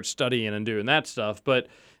early to start studying and doing that stuff. But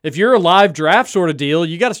if you're a live draft sort of deal,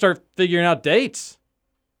 you got to start figuring out dates.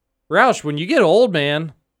 Roush, when you get old,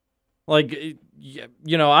 man, like, you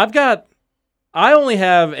know, I only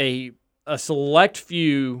have a select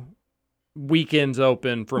few weekends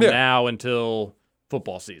open from now until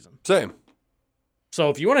football season. Same. So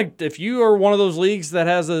if you are one of those leagues that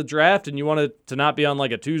has a draft and you want it to not be on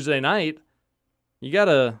like a Tuesday night, you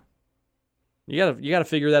gotta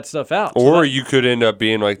figure that stuff out. Or you could end up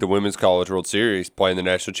being like the Women's College World Series playing the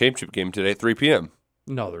national championship game today at 3 p.m.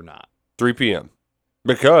 No, they're not. 3 p.m.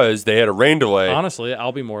 Because they had a rain delay. Honestly,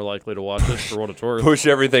 I'll be more likely to watch this for what it's worth. Push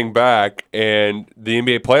everything back, and the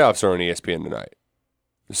NBA playoffs are on ESPN tonight.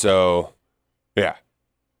 So, yeah.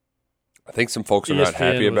 I think some folks are not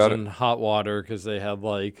happy about it. In hot water because they had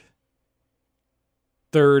like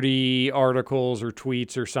 30 articles or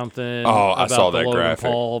tweets or something. Oh, I saw that Logan graphic.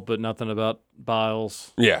 Paul, but nothing about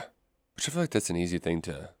Biles. Yeah. Which I feel like that's an easy thing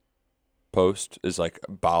to post, is like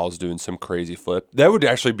Biles doing some crazy flip. That would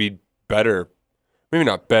actually be better. Maybe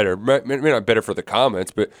not better. Maybe not better for the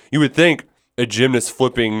comments, but you would think a gymnast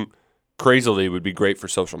flipping crazily would be great for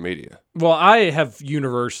social media. Well, I have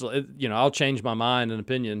universal, I'll change my mind and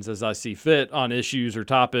opinions as I see fit on issues or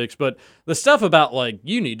topics, but the stuff about like,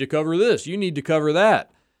 you need to cover this, you need to cover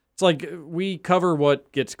that. It's like we cover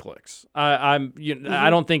what gets clicks. I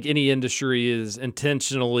don't think any industry is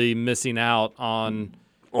intentionally missing out on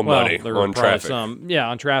money, on traffic.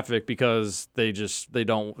 On traffic because they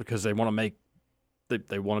want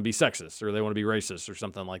to be sexist or they want to be racist or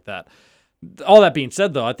something like that. All that being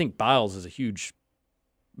said, though, I think Biles is a huge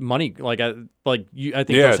money. I think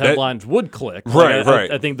those headlines would click. Right.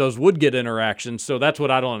 I think those would get interactions. So that's what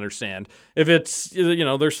I don't understand. If it's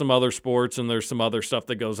there's some other sports and there's some other stuff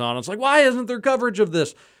that goes on. It's like, why isn't there coverage of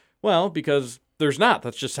this? Well, because there's not.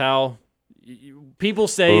 That's just how people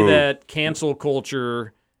say that cancel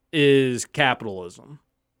culture is capitalism.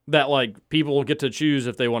 That like people get to choose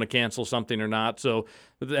if they want to cancel something or not. So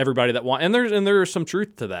everybody that want, and there's some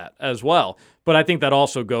truth to that as well. But I think that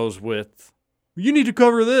also goes with, you need to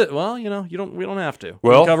cover this. Well, we don't have to. We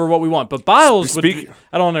can cover what we want. But Biles, I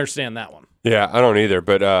don't understand that one. Yeah, I don't either.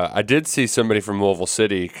 But I did see somebody from Louisville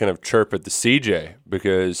City kind of chirp at the CJ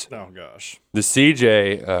because the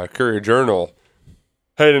CJ Courier-Journal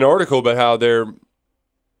had an article about how they're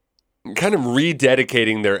kind of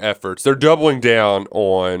rededicating their efforts. They're doubling down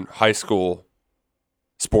on high school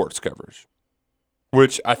sports coverage,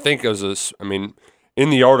 which I think in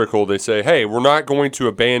the article they say, hey, we're not going to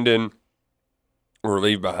abandon or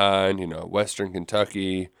leave behind, Western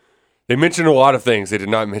Kentucky. They mentioned a lot of things. They did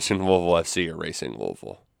not mention Louisville FC or Racing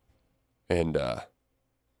Louisville. And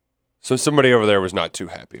so somebody over there was not too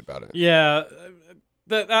happy about it. Yeah,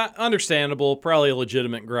 that understandable, probably a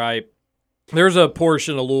legitimate gripe. There's a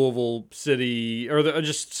portion of Louisville City, or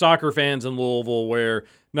just soccer fans in Louisville, where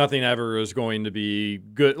nothing ever is going to be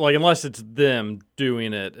good. Like, unless it's them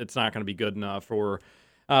doing it, it's not going to be good enough.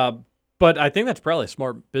 But I think that's probably a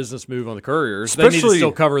smart business move on the Couriers. They need to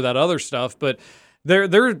still cover that other stuff, but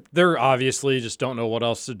they're obviously just don't know what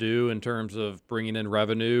else to do in terms of bringing in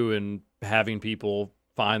revenue and having people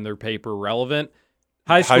find their paper relevant.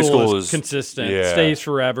 High school is consistent, stays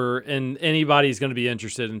forever, and anybody's going to be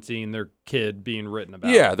interested in seeing their kid being written about.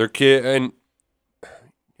 Yeah, their kid. And,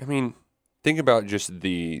 think about just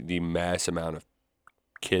the mass amount of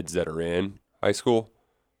kids that are in high school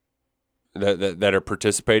that are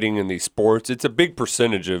participating in these sports. It's a big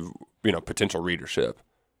percentage of, potential readership.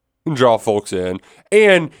 You draw folks in,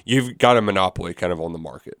 and you've got a monopoly kind of on the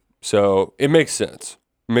market. So it makes sense.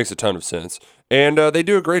 It makes a ton of sense. And they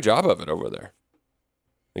do a great job of it over there.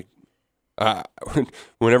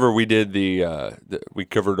 Whenever we did we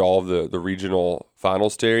covered all of the regional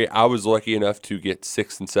finals, Terry, I was lucky enough to get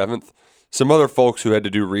 6th and 7th. Some other folks who had to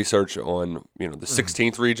do research on, the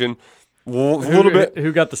 16th region, a little bit.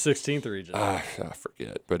 Who got the 16th region? I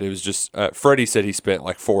forget, but it was just Freddie said he spent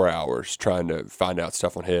like 4 hours trying to find out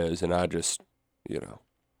stuff on his, and I just,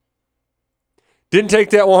 didn't take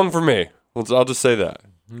that long for me. I'll just say that.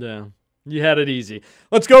 Yeah, you had it easy.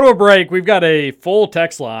 Let's go to a break. We've got a full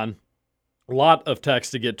text line. A lot of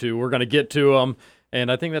text to get to. We're going to get to them,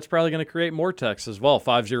 and I think that's probably going to create more text as well.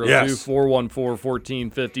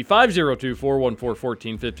 502-414-1450.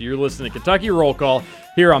 502-414-1450. You're listening to Kentucky Roll Call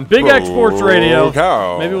here on Big X Sports Radio.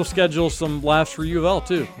 Cow. Maybe we'll schedule some laughs for U of L,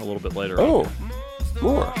 too, a little bit later on. Oh,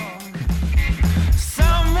 more.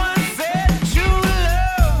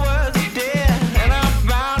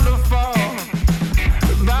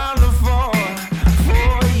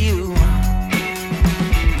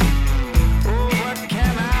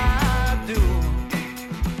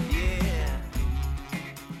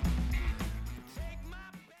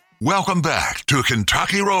 Welcome back to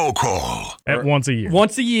Kentucky Roll Call. At once a year.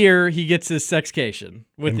 Once a year, he gets his sexcation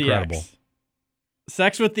with Incredible. the ex.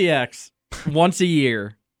 Sex with the ex once a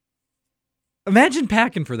year. Imagine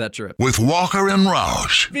packing for that trip. With Walker and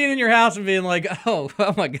Roush. Being in your house and being like, oh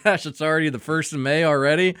my gosh, it's already the 1st of May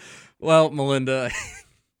already. Well, Melinda.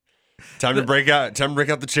 Time to break out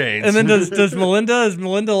the chains. And then is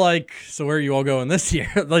Melinda like, so where are you all going this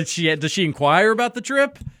year? Like, does she inquire about the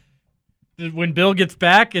trip? When Bill gets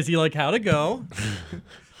back, is he like, how'd it go? Did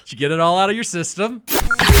you get it all out of your system?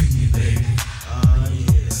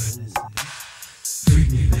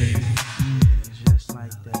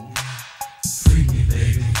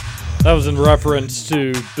 That was in reference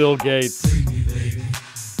to Bill Gates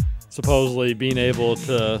supposedly being able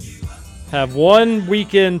to have one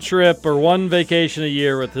weekend trip or one vacation a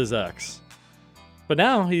year with his ex. But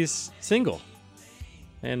now he's single.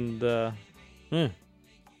 And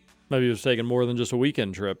maybe he was taking more than just a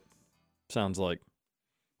weekend trip, sounds like.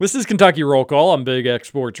 This is Kentucky Roll Call on Big X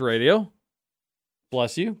Sports Radio.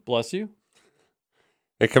 Bless you. Bless you.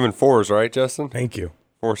 They come in 4s, right, Justin? Thank you.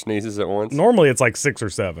 4 sneezes at once. Normally it's like 6 or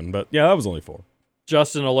 7, but yeah, that was only 4.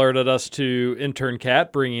 Justin alerted us to intern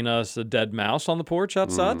Cat bringing us a dead mouse on the porch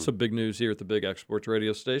outside. So big news here at the Big X Sports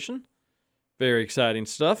Radio station. Very exciting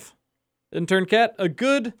stuff. Intern Cat, a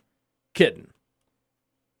good kitten.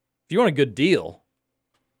 If you want a good deal,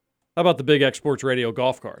 how about the Big X Sports Radio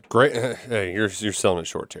golf card? Great. Hey, you're selling it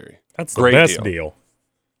short, Terry. That's the Great best deal.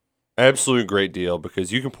 Absolute great deal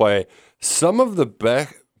because you can play some of the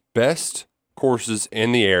best courses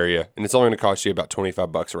in the area, and it's only going to cost you about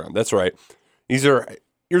 $25 a round. That's right. You're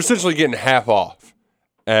essentially getting half off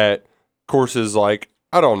at courses like,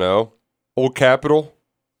 I don't know, Old Capitol,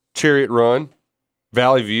 Chariot Run,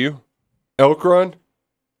 Valley View, Elk Run.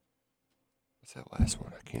 What's that last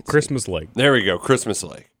one? I can't see. Christmas Lake. There we go, Christmas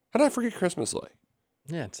Lake. How did I forget Christmas Lake?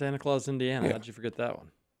 Yeah, it's Santa Claus, Indiana. Yeah. How'd you forget that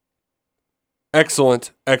one?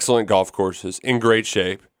 Excellent golf courses in great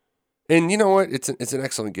shape. And you know what? It's an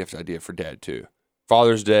excellent gift idea for Dad, too.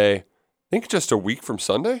 Father's Day, I think just a week from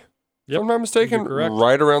Sunday, if I'm not mistaken,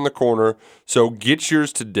 right around the corner. So get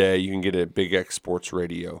yours today. You can get it at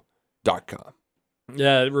bigxsportsradio.com.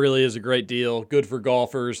 Yeah, it really is a great deal. Good for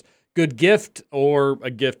golfers. Good gift or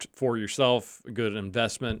a gift for yourself. A good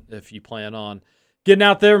investment if you plan on getting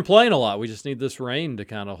out there and playing a lot. We just need this rain to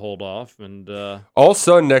kind of hold off. And all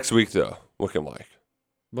sun next week, though, looking like.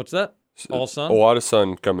 What's that? All sun? A lot of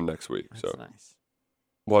sun coming next week. That's so nice.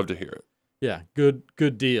 Love to hear it. Yeah,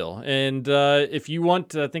 good deal. And if you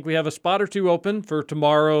want, I think we have a spot or two open for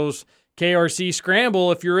tomorrow's KRC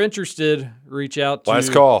Scramble. If you're interested, reach out to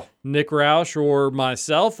Last call. Nick Roush or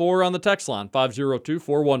myself or on the text line,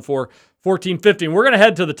 502-414-1450. And we're going to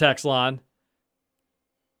head to the text line.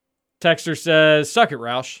 Texter says, suck it,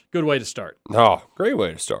 Roush. Good way to start. Oh, great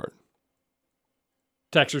way to start.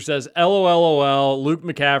 Texter says, LOL, Luke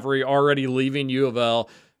McCaffrey already leaving U of L.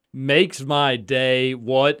 Makes my day.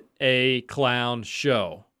 What a clown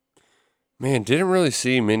show. Man, didn't really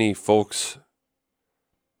see many folks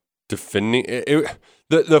defending it.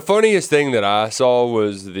 The funniest thing that I saw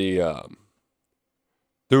was there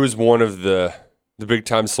was one of the big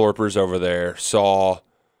time slurpers over there saw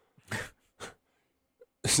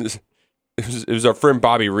it was our friend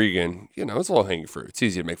Bobby Regan. You know, it's a low hanging fruit. It's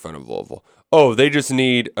easy to make fun of Louisville. Oh, they just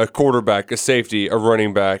need a quarterback, a safety, a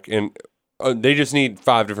running back, and they just need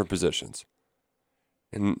 5 different positions.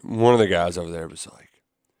 And one of the guys over there was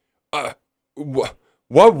like, why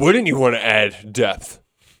wouldn't you want to add depth?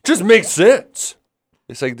 Just makes sense.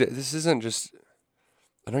 It's like, this isn't just,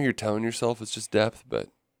 I know you're telling yourself it's just depth, but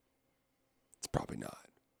it's probably not.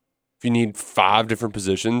 If you need 5 different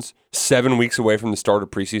positions, 7 weeks away from the start of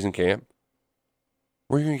preseason camp,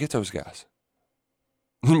 where are you going to get those guys?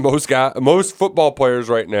 Most football players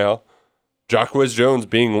right now, Jacquez Jones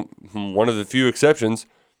being one of the few exceptions,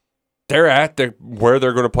 they're at where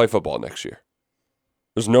they're going to play football next year.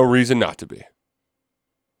 There's no reason not to be.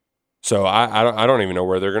 So I don't even know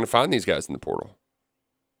where they're going to find these guys in the portal.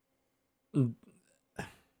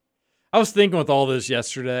 I was thinking with all this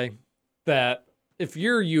yesterday that if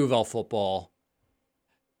you're U of L football,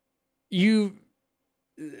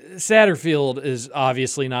 Satterfield is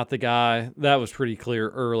obviously not the guy. That was pretty clear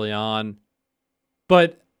early on.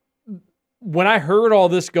 But when I heard all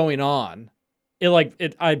this going on,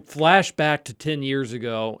 I flashed back to 10 years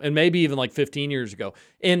ago and maybe even like 15 years ago.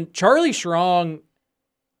 And Charlie Strong,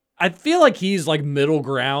 I feel like he's like middle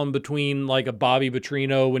ground between like a Bobby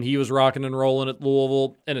Petrino when he was rocking and rolling at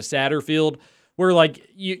Louisville and a Satterfield, where like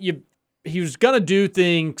he was going to do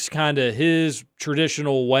things kind of his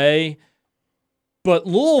traditional way. But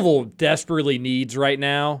Louisville desperately needs right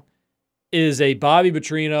now is a Bobby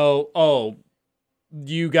Petrino, oh,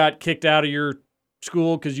 you got kicked out of your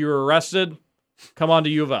school because you were arrested? Come on to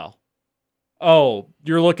U of L. Oh,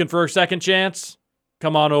 you're looking for a second chance?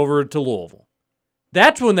 Come on over to Louisville.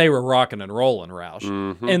 That's when they were rocking and rolling, Roush.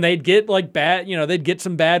 Mm-hmm. And they'd get like bad, they'd get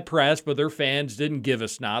some bad press, but their fans didn't give a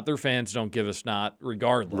snot. Their fans don't give a snot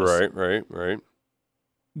regardless. Right.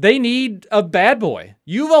 They need a bad boy.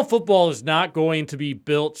 U of L football is not going to be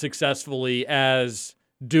built successfully as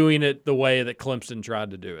doing it the way that Clemson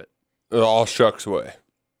tried to do it. The all shucks way.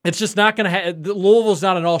 It's just not going to Louisville's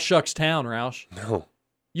not an all shucks town, Roush. No.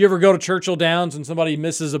 You ever go to Churchill Downs and somebody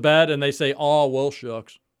misses a bet and they say, "Oh, well,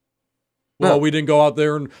 shucks. Well, we didn't go out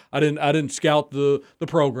there and I didn't scout the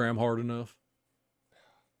program hard enough."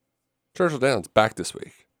 Churchill Downs back this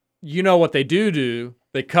week. You know what they do?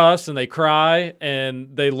 They cuss and they cry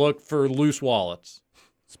and they look for loose wallets.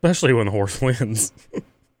 Especially when the horse wins.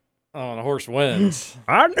 Oh, and the horse wins.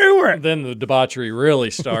 I knew it. Then the debauchery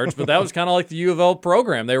really starts. But that was kind of like the U of L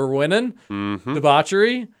program. They were winning,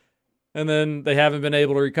 debauchery, and then they haven't been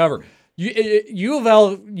able to recover. U of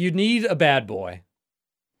L, you need a bad boy.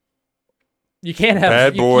 You can't have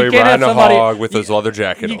bad boy you can't riding have a hog with his leather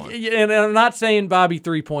jacket on. And I'm not saying Bobby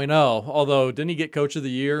 3.0, although didn't he get Coach of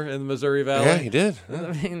the Year in the Missouri Valley? Yeah, he did.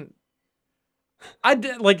 I mean, I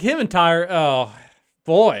did like him and Tyre. Oh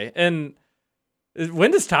boy! And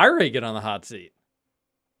when does Tyree get on the hot seat?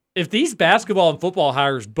 If these basketball and football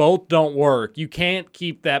hires both don't work, you can't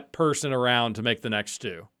keep that person around to make the next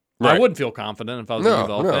two. Right. I wouldn't feel confident if I was an U of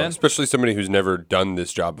L fan. Especially somebody who's never done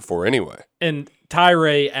this job before anyway. And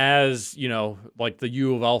Tyree, as like the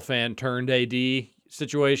U of L fan turned AD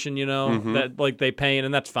situation, that like they paint,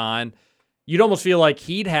 and that's fine. You'd almost feel like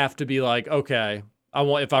he'd have to be like, okay,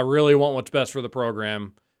 if I really want what's best for the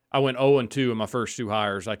program, I went 0-2 in my first two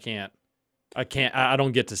hires. I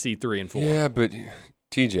don't get to see 3 and 4. Yeah, but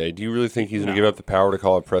TJ, do you really think he's going to give up the power to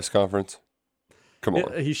call a press conference? Come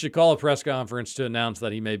on. He should call a press conference to announce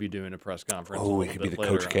that he may be doing a press conference. Oh, it could be the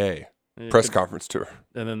Coach K press conference tour.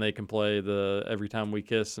 And then they can play the Every Time We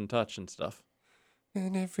Kiss and Touch and stuff.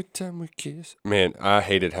 And every time we kiss. Man, I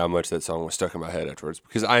hated how much that song was stuck in my head afterwards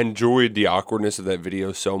because I enjoyed the awkwardness of that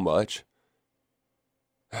video so much.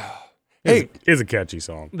 Hey, it's a catchy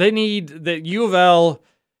song. They need the U of L.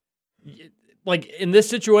 Like in this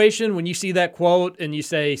situation, when you see that quote and you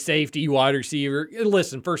say safety, wide receiver,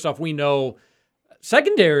 listen, first off, we know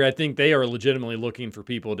secondary, I think they are legitimately looking for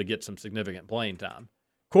people to get some significant playing time.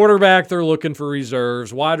 Quarterback, they're looking for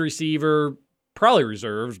reserves. Wide receiver, probably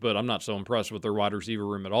reserves, but I'm not so impressed with their wide receiver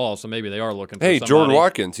room at all, so maybe they are looking for somebody. Jordan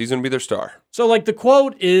Watkins, he's going to be their star. So, like, the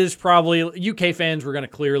quote is probably UK fans were going to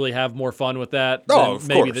clearly have more fun with that. Oh, of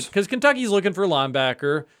course. Because Kentucky's looking for a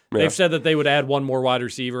linebacker. Yeah. They've said that they would add one more wide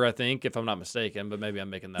receiver, I think, if I'm not mistaken, but maybe I'm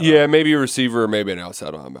making that up. Yeah, maybe a receiver or maybe an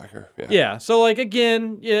outside linebacker. Yeah. So, like,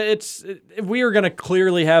 again, we are going to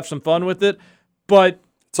clearly have some fun with it, but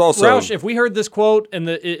it's also, Roush, if we heard this quote in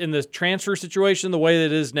the transfer situation the way that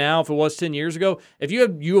it is now, if it was 10 years ago, if you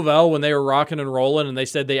had U of L when they were rocking and rolling and they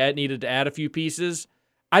said they needed to add a few pieces,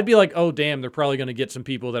 I'd be like, oh, damn, they're probably going to get some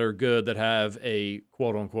people that are good that have a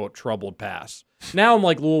quote-unquote troubled past. Now I'm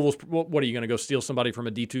like, Louisville's, what are you going to go steal somebody from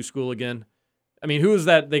a D2 school again? I mean, who is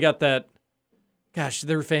that? They got that. Gosh,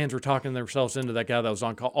 their fans were talking themselves into that guy that was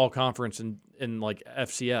on all-conference in like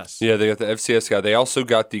FCS. Yeah, they got the FCS guy. They also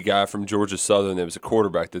got the guy from Georgia Southern that was a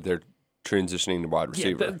quarterback that they're transitioning to wide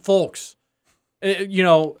receiver. Yeah, folks,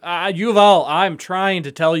 U of L, I'm trying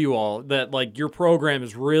to tell you all that, like, your program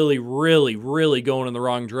is really, really, really going in the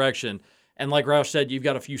wrong direction. And like Roush said, you've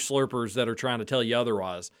got a few slurpers that are trying to tell you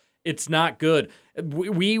otherwise. It's not good.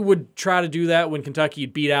 We would try to do that when Kentucky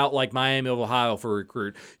beat out, like, Miami of Ohio for a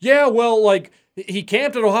recruit. Yeah, well, like, he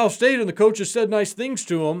camped at Ohio State and the coaches said nice things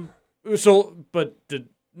to him. So, but,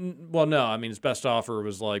 no, I mean, his best offer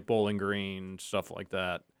was, like, Bowling Green, stuff like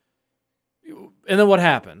that. And then what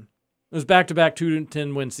happened? It was back-to-back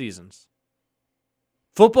 2-10 win seasons.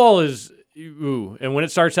 Football is, and when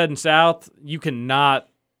it starts heading south, you cannot.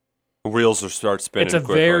 Wheels will start spinning. It's a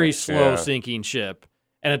very slow sinking ship,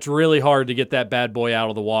 and it's really hard to get that bad boy out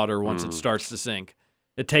of the water once it starts to sink.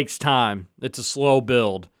 It takes time. It's a slow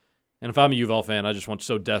build. And if I'm a U of L fan, I just want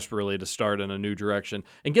so desperately to start in a new direction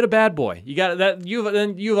and get a bad boy. You got that. U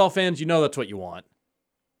of L fans, you know that's what you want.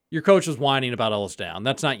 Your coach is whining about Ellis Down.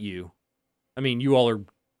 That's not you. I mean, you all are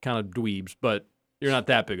kind of dweebs, but you're not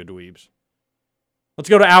that big of dweebs. Let's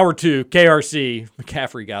go to hour 2. KRC.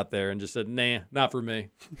 McCaffrey got there and just said, nah, not for me.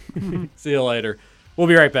 See you later. We'll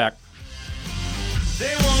be right back.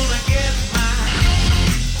 They wanna get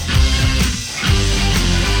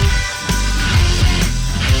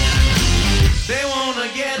They wanna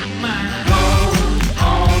get mine. Go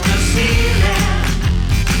on the sea.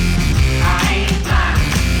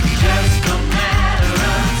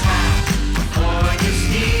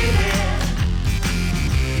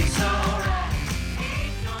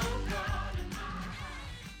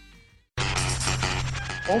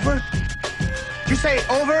 Over? You say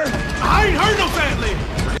over? I ain't heard no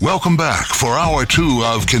family. Welcome back for hour 2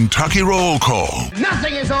 of Kentucky Roll Call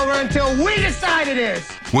Nothing is over until we decide it is.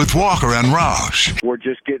 with Walker and Roush. We're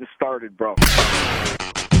just getting started, bro.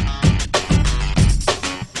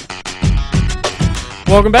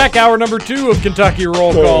 Welcome back, hour number 2 of Kentucky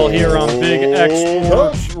Roll Call here on Big X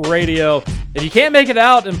Sports Radio. If you can't make it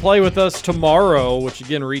out and play with us tomorrow, which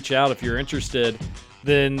again, reach out if you're interested,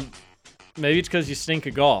 then maybe it's because you stink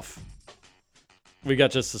at golf. We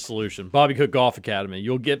got just the solution. Bobby Cook Golf Academy.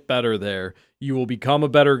 You'll get better there. You will become a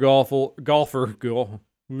better golfer.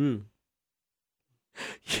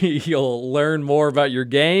 You'll learn more about your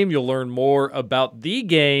game. You'll learn more about the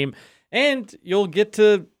game. And you'll get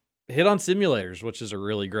to hit on simulators, which is a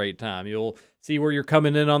really great time. You'll see where you're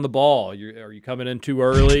coming in on the ball. Are you coming in too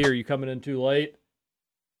early? Are you coming in too late?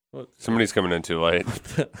 Somebody's coming in too late.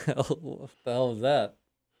 What the hell is that?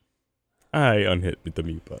 I unhit the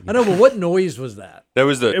mute button. I know, but what noise was that? That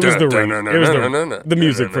was the. It was the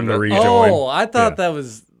music from the rejoin. Oh, I thought that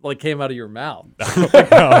was like came out of your mouth.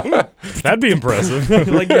 No, that'd be impressive.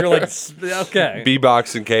 Like you're like, okay.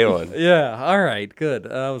 B-Box and Kalen. Yeah, all right, good.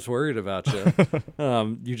 I was worried about you.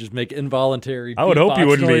 You just make involuntary I would hope you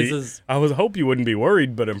wouldn't noises. be. I would hope you wouldn't be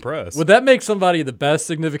worried, but impressed. Would that make somebody the best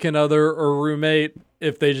significant other or roommate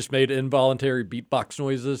if they just made involuntary beatbox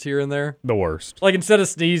noises here and there? The worst. Like instead of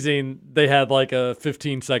sneezing, they had like a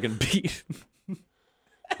 15-second beat.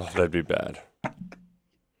 Oh, that'd be bad.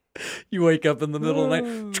 You wake up in the middle of the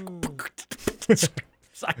night.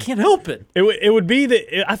 I can't help it. It would be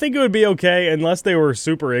I think it would be okay unless they were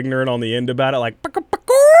super ignorant on the end about it, like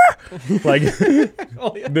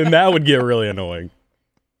Oh, yeah. then that would get really annoying.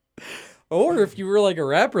 Or if you were like a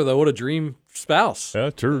rapper, though, what a dream spouse.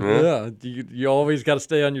 Yeah, true. Yeah, you always got to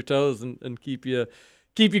stay on your toes and keep you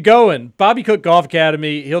going. Bobby Cook Golf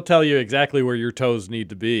Academy, he'll tell you exactly where your toes need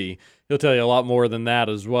to be. He'll tell you a lot more than that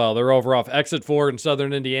as well. They're over off Exit 4 in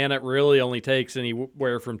southern Indiana. It really only takes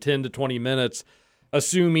anywhere from 10 to 20 minutes,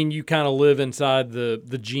 assuming you kind of live inside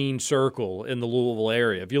the Gene Circle in the Louisville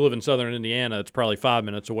area. If you live in southern Indiana, it's probably 5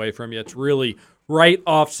 minutes away from you. It's really right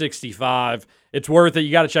off 65. It's worth it.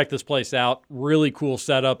 You got to check this place out. Really cool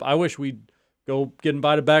setup. I wish we'd go get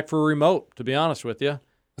invited back for a remote, to be honest with you.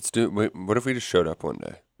 Let's do it. Wait, what if we just showed up one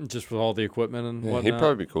day? Just with all the equipment and whatnot. He'd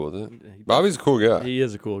probably be cool with it. Bobby's a cool guy. He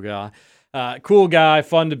is a cool guy. Cool guy,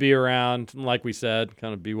 fun to be around. Like we said,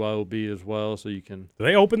 kind of BYOB as well, so you can... Do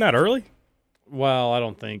they open that early? Well, I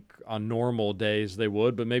don't think on normal days they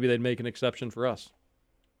would, but maybe they'd make an exception for us.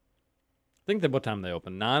 I think that what time they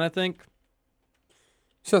open? 9, I think?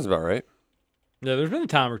 Sounds about right. Yeah, there's been a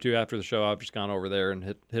time or two after the show I've just gone over there and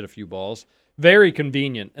hit a few balls. Very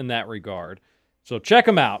convenient in that regard. So check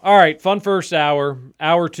them out. All right, fun first hour.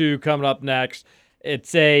 Hour 2 coming up next.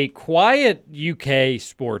 It's a quiet UK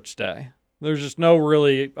sports day. There's just no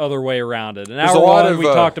really other way around it. In hour 1, we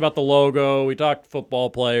talked about the logo. We talked football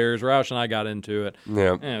players. Roush and I got into it.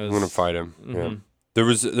 Yeah, I'm going to fight him. Mm-hmm. Yeah.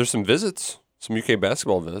 There's some visits, some UK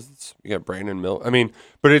basketball visits. You got Brandon Mill. I mean,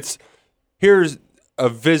 but here's a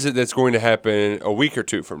visit that's going to happen a week or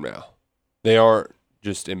 2 from now. They aren't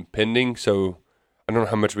just impending, so I don't know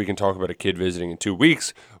how much we can talk about a kid visiting in 2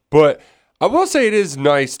 weeks, but I will say it is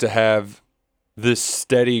nice to have this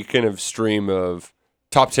steady kind of stream of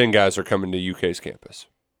top 10 guys are coming to UK's campus.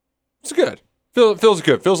 It's good. Feels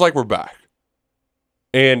good. Feels like we're back.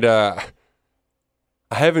 And I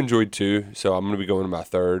have enjoyed 2, so I'm going to be going to my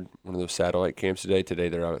 3rd, one of those satellite camps today. Today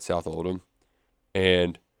they're out at South Oldham.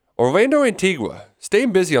 And Orlando Antigua,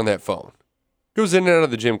 staying busy on that phone. Goes in and out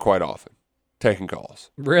of the gym quite often, taking calls.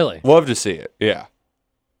 Really? Love to see it. Yeah.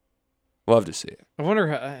 Love to see it. I wonder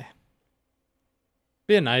how...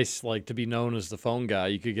 Be nice, like, to be known as the phone guy.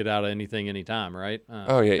 You could get out of anything, anytime, right?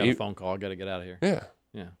 Oh, yeah. Got a phone call. Got to get out of here. Yeah.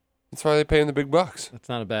 Yeah. That's why they pay him the big bucks. That's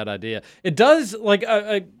not a bad idea. It does, like,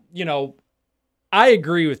 you know, I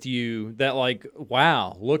agree with you that, like,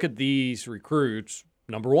 wow, look at these recruits.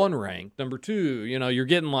 Number 1 ranked. Number 2, you know, you're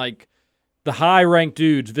getting, like, the high-ranked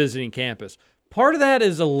dudes visiting campus. Part of that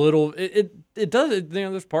is a little, it does, you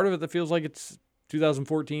know, there's part of it that feels like it's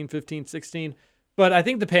 2014, 15, 16. But I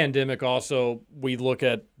think the pandemic also, we look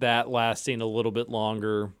at that lasting a little bit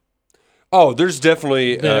longer. Oh, there's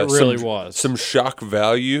definitely than it really was. Some shock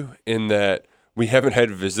value in that we haven't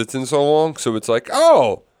had visits in so long. So it's like,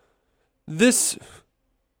 oh, this,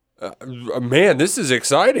 man, this is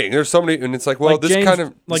exciting. There's so many, and it's like, well, like this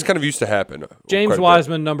kind of used to happen. James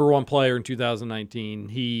Wiseman, number 1 player in 2019,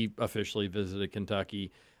 he officially visited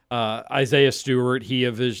Kentucky. Isaiah Stewart, he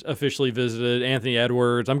officially visited. Anthony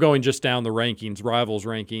Edwards. I'm going just down the rankings, rivals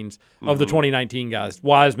rankings of the 2019 guys.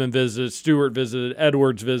 Wiseman visited, Stewart visited,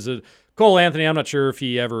 Edwards visited. Cole Anthony, I'm not sure if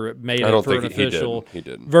he ever made it for an official. He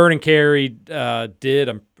didn't. Vernon Carey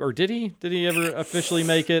did, or did he? Did he ever officially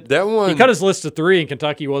make it? That one. He cut his list of 3, and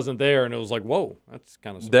Kentucky wasn't there, and it was like, whoa, that's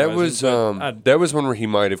kind of surprising. That was one where he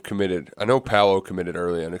might have committed. I know Paolo committed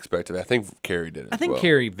early, unexpected. I think Carey did it. I think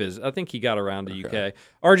Carey visited. I think he got around to UK.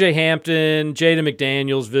 R.J. Hampton, Jaden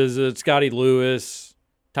McDaniels visit, Scotty Lewis,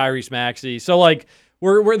 Tyrese Maxey. So like,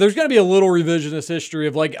 there's going to be a little revisionist history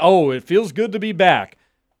of like, oh, it feels good to be back.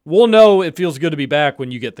 We'll know it feels good to be back when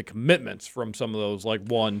you get the commitments from some of those like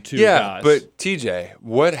 1, 2 guys. Yeah, but TJ,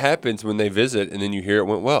 what happens when they visit and then you hear it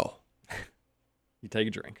went well? You take a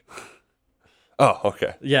drink. Oh,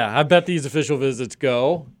 okay. Yeah, I bet these official visits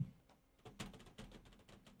go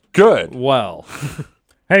good. Well.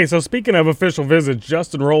 Hey, so speaking of official visits,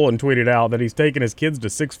 Justin Rowland tweeted out that he's taking his kids to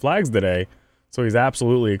Six Flags today, so he's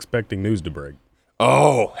absolutely expecting news to break.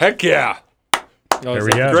 Oh, heck yeah. There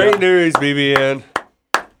we go. Great news, BBN.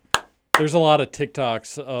 There's a lot of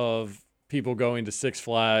TikToks of people going to Six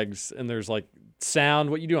Flags, and there's like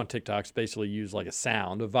sound. What you do on TikToks basically use like a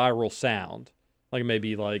sound, a viral sound, like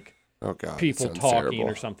maybe like people talking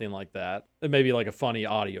or something like that. It may be like a funny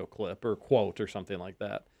audio clip or quote or something like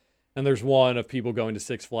that. And there's one of people going to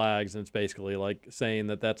Six Flags, and it's basically like saying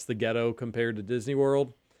that that's the ghetto compared to Disney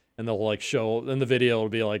World. And they'll like show, in the video, it'll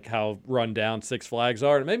be like how run down Six Flags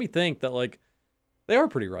are. And it made me think that like they are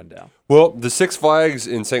pretty run down. Well, the Six Flags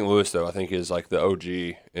in St. Louis, though, I think is like the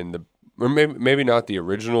OG and or maybe not the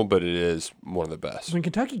original, but it is one of the best. When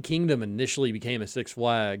Kentucky Kingdom initially became a Six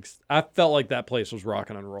Flags, I felt like that place was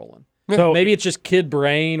rocking and rolling. So maybe it's just kid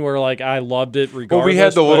brain where like I loved it regardless. Well, we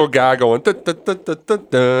had the little guy going.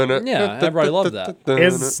 Yeah, everybody loved that.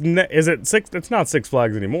 Is it Six? It's not Six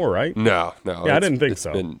Flags anymore, right? No. Yeah, I didn't think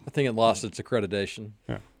so. I think it lost its accreditation.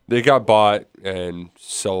 Yeah. They got bought and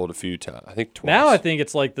sold a few times. I think twice. Now I think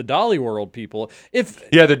it's like the Dolly World people. The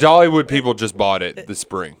Dollywood people just bought it this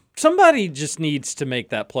spring. Somebody just needs to make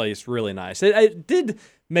that place really nice. It did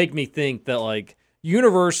make me think that like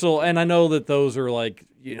Universal, and I know that those are like,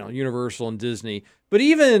 you know, Universal and Disney, but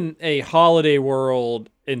even a Holiday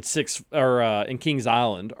World in in Kings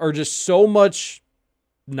Island are just so much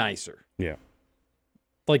nicer. Yeah.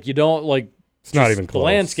 Like you don't like. It's not even the close.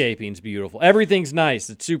 landscaping's beautiful. Everything's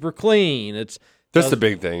nice. It's super clean. That's the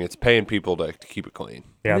big thing. It's paying people to keep it clean.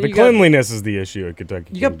 Yeah, the cleanliness is the issue at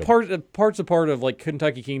Kentucky Kingdom. You got parts of like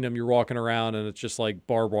Kentucky Kingdom, you're walking around and it's just like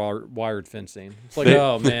barbed wired fencing. It's like,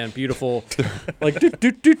 oh man, beautiful. Like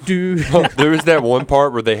do. There was that one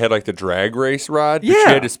part where they had like the drag race ride, but you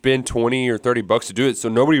had to spend $20 or $30 to do it, so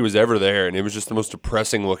nobody was ever there, and it was just the most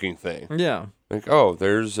depressing looking thing. Yeah. Like, oh,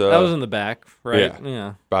 there's that was in the back, right?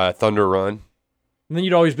 Yeah. By Thunder Run. And then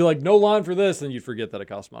you'd always be like, no line for this, and you'd forget that it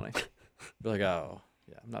costs money. Be like, oh,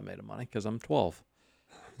 yeah, I'm not made of money because I'm 12.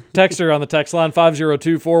 Texter on the text line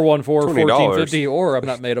 502-414-1450, or I'm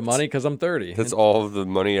not made of money because I'm 30. That's all of the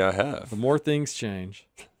money I have. The more things change.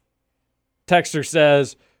 Texter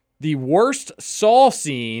says, the worst Saw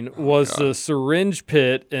scene was the syringe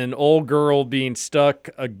pit and old girl being stuck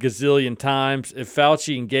a gazillion times. If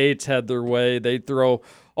Fauci and Gates had their way, they'd throw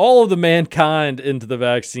all of the mankind into the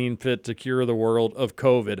vaccine pit to cure the world of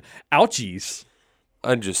COVID. Ouchies.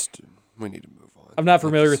 We need to move on. I'm not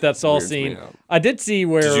familiar with that Saw scene. I did see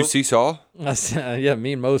where... Did you see Saw? Yeah,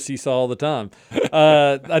 me and Mo see Saw all the time.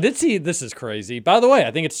 I did see... This is crazy. By the way,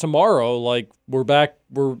 I think it's tomorrow. Like, we're back.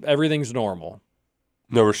 Everything's normal.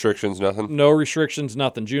 No restrictions, nothing? No restrictions,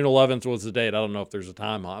 nothing. June 11th was the date. I don't know if there's a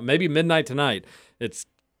time on. Maybe midnight tonight.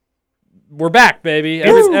 We're back, baby.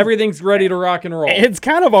 Everything's ready to rock and roll. It's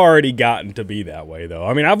kind of already gotten to be that way, though.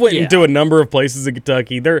 I mean, I've went into a number of places in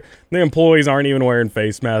Kentucky. The employees aren't even wearing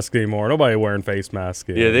face masks anymore. Nobody wearing face masks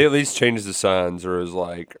anymore. Yeah, they at least changed the signs, or is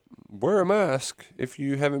like, wear a mask if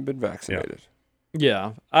you haven't been vaccinated.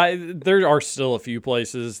 Yeah, there are still a few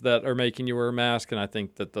places that are making you wear a mask, and I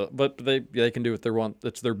think that but they can do what they want.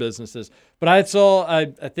 It's their businesses. But I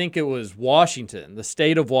think it was Washington, the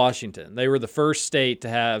state of Washington. They were the first state to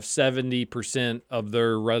have 70% of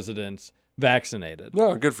their residents vaccinated.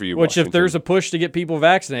 No, good for you, Which, Washington. if there's a push to get people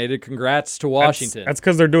vaccinated, congrats to Washington. That's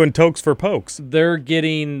because they're doing tokes for pokes. They're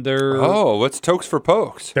getting their... Oh, what's tokes for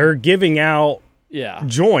pokes? They're giving out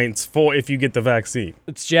joints for if you get the vaccine.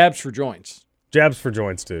 It's jabs for joints. Jabs for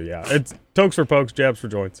joints, too, yeah. It's tokes for pokes, jabs for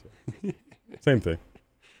joints. Same thing.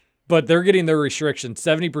 But they're getting their restrictions.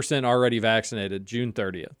 70% already vaccinated, June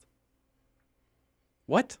 30th.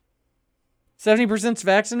 What? 70%'s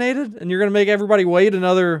vaccinated? And you're going to make everybody wait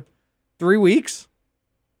another 3 weeks?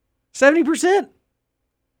 70%?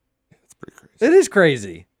 That's pretty crazy. It is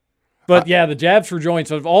crazy. But yeah, the jabs for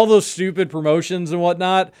joints of all those stupid promotions and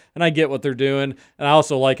whatnot, and I get what they're doing, and I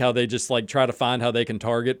also like how they just like try to find how they can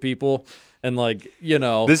target people, and like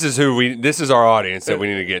this is our audience that we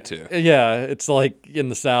need to get to. Yeah, it's like in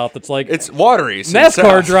the South, it's like it's watery.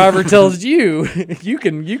 NASCAR driver tells you you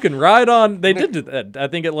can ride on. They did that, I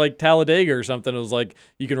think at like Talladega or something. It was like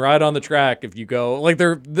you can ride on the track if you go. Like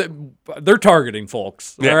they're targeting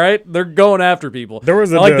folks. Yeah. All right, they're going after people. There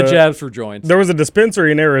was I like the jabs for joints. There was a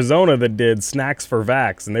dispensary in Arizona that did snacks for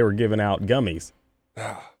vax, and they were giving out gummies.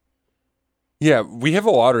 Yeah, we have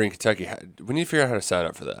a lottery in Kentucky. We need to figure out how to sign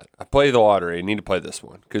up for that. I play the lottery. I need to play this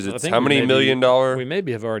one because it's how many $1 million? We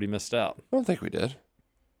maybe have already missed out. I don't think we did.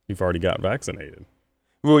 You've already got vaccinated.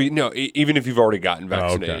 Well, even if you've already gotten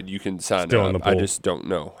vaccinated, okay. you can sign Still up. in the I pool. just don't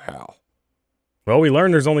know how. Well, we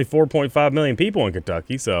learned there's only 4.5 million people in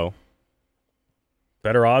Kentucky, so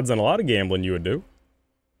better odds than a lot of gambling you would do.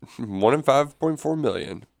 1 in 5.4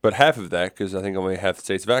 million, but half of that because I think only half the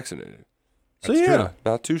state's vaccinated. So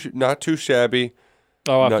That's true. not too shabby.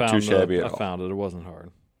 Oh, not too shabby at I all. found it. It wasn't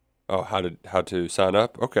hard. Oh, how to sign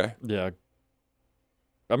up? Okay. Yeah,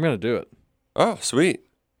 I'm gonna do it. Oh, sweet.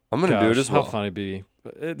 I'm gonna do it as well. How funny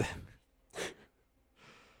it'd be?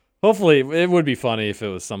 Hopefully, it would be funny if it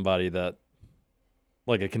was somebody that,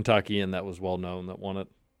 like a Kentuckian that was well known that won it.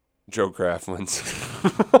 Joe Kraft wins.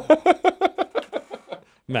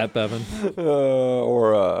 Matt Bevin.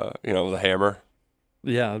 Or the Hammer.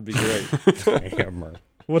 Yeah, that'd be great. Hammer.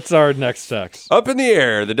 What's our next text? Up in the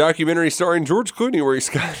Air, the documentary starring George Clooney where he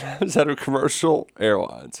skydives out of commercial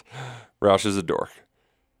airlines. Roush is a dork.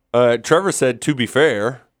 Trevor said, to be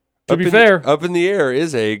fair. Up in the Air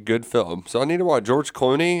is a good film. So I need to watch George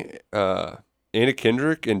Clooney, Anna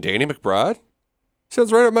Kendrick, and Danny McBride.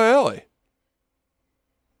 Sounds right up my alley.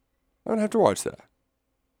 I'd have to watch that.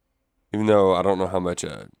 Even though I don't know how much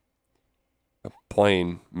a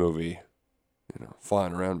plane movie,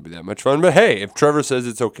 flying around would be that much fun. But hey, if Trevor says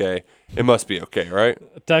it's okay, it must be okay, right?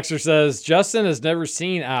 Texter says, Justin has never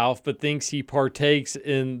seen Alf, but thinks he partakes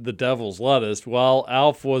in the devil's lettuce. Well,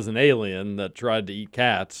 Alf was an alien that tried to eat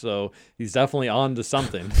cats, so he's definitely on to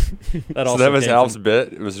something. So that was Alf's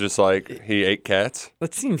bit? It was just like he ate cats?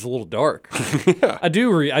 That seems a little dark. Yeah. I do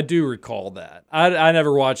recall that. I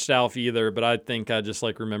never watched Alf either, but I think I just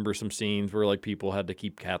remember some scenes where people had to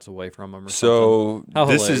keep cats away from him or so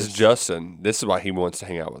something. This is Justin. This is why he wants to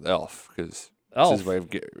hang out with Elf because this is his way of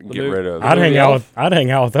get rid of. I'd hang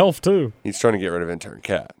out with Elf too. He's trying to get rid of intern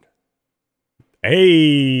Cat.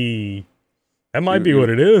 Hey, that might be what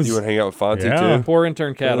it is. You want to hang out with Fonzie too? Poor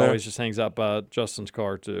intern Cat always just hangs out by Justin's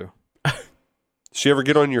car too. She ever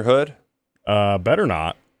get on your hood? Better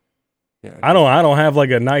not. Yeah, I don't have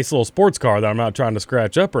a nice little sports car that I'm not trying to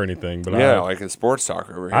scratch up or anything. But like a sports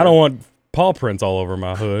talker over here. I don't want paw prints all over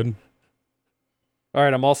my hood. All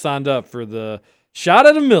right, I'm all signed up for the shot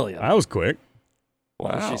at $1 million. That was quick.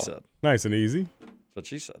 Wow. That's what she said. Nice and easy. That's what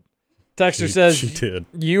she said. Texter says she did.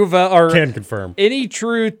 Can confirm. Any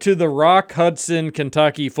truth to the Rock Hudson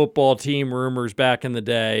Kentucky football team rumors back in the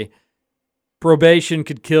day? Probation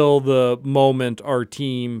could kill the moment our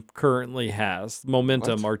team currently has.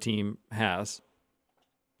 Momentum our team has.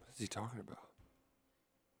 What is he talking about?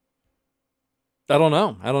 I don't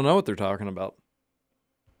know. I don't know what they're talking about.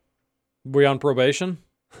 We on probation?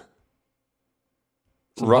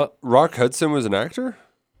 Rock Hudson was an actor?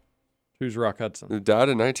 Who's Rock Hudson? Who died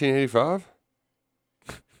in 1985?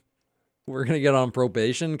 We're going to get on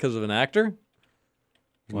probation because of an actor?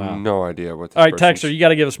 Wow. No idea what this All right, person's- Texter, you got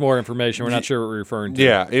to give us more information. We're not sure what we're referring to.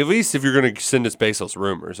 Yeah, at least if you're going to send us baseless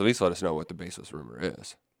rumors, at least let us know what the baseless rumor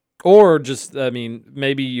is. Or just,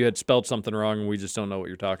 maybe you had spelled something wrong and we just don't know what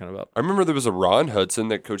you're talking about. I remember there was a Ron Hudson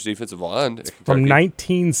that coached defensive line at Kentucky. From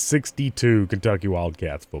 1962 Kentucky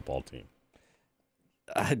Wildcats football team.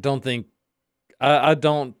 I don't think, I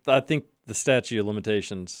think the statute of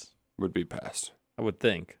limitations would be passed. I would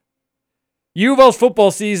think. U of L's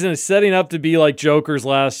football season is setting up to be like Joker's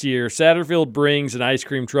last year. Satterfield brings an ice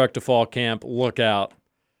cream truck to fall camp. Look out.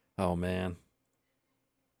 Oh, man.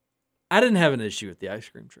 I didn't have an issue with the ice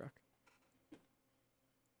cream truck.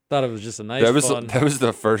 Thought it was just a nice fun. That was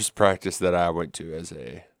the first practice that I went to as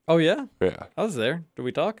a... Oh, yeah? Yeah. I was there. Did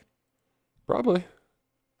we talk? Probably.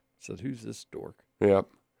 Said, who's this dork? Yep.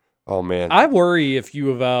 Oh, man. I worry if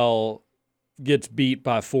U of L gets beat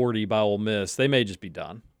by 40 by Ole Miss, they may just be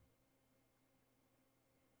done.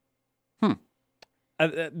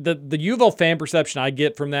 The U of L fan perception I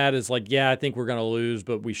get from that is I think we're going to lose,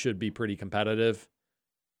 but we should be pretty competitive.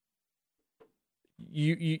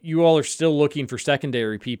 You all are still looking for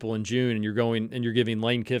secondary people in June, and you're giving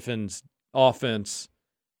Lane Kiffin's offense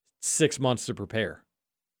 6 months to prepare.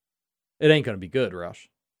 It ain't going to be good, Rush.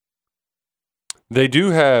 They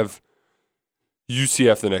do have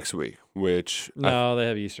UCF the next week, which No, they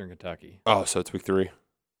have Eastern Kentucky. oh, so it's week 3.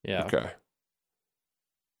 Yeah. Okay.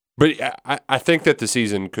 But I think that the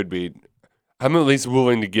season could be. I'm at least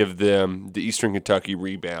willing to give them the Eastern Kentucky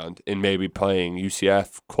rebound and maybe playing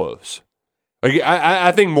UCF close. Like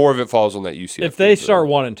I think more of it falls on that UCF. If they start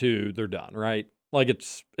 1-2, they're done, right? Like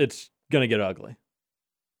it's gonna get ugly.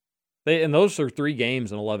 And those are 3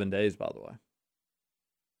 games in 11 days, by the way.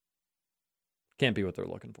 Can't be what they're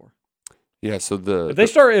looking for. Yeah, so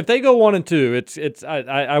if they go 1-2,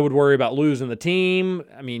 I would worry about losing the team.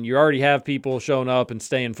 I mean, you already have people showing up and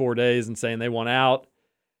staying 4 days and saying they want out.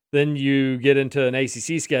 Then you get into an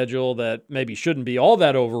ACC schedule that maybe shouldn't be all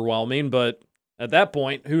that overwhelming, but at that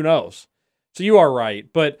point, who knows? So you are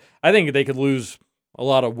right, but I think they could lose a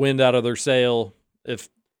lot of wind out of their sail if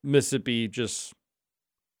Mississippi just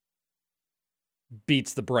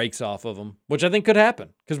beats the brakes off of them, which I think could happen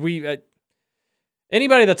because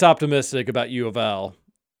anybody that's optimistic about U of L,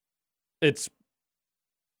 it's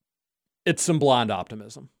some blind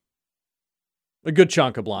optimism, a good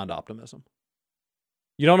chunk of blind optimism.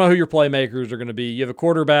 You don't know who your playmakers are going to be. You have a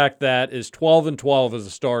quarterback that is 12-12 as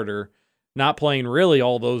a starter, not playing really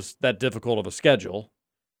all that difficult of a schedule.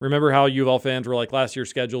 Remember how U of L fans were like, last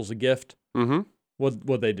year's schedule's a gift? Mm-hmm.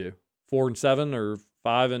 What'd they do? 4-7 or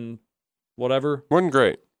 5 and whatever? Wasn't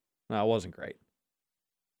great. No, it wasn't great.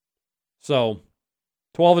 So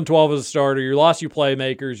 12-12 as a starter. You lost your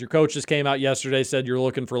playmakers. Your coach just came out yesterday, said you're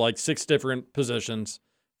looking for like 6 different positions,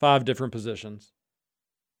 5 different positions.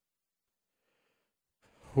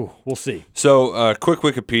 Whew, we'll see. So, quick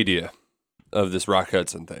Wikipedia of this Rock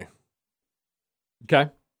Hudson thing. Okay.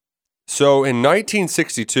 So, in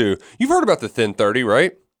 1962, you've heard about the Thin 30,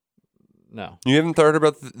 right? No. You haven't heard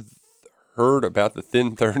about the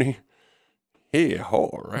Thin 30? Hey,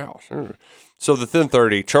 sure. So, the Thin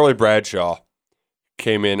 30, Charlie Bradshaw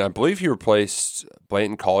came in. I believe he replaced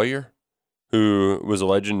Blanton Collier, who was a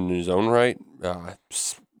legend in his own right. I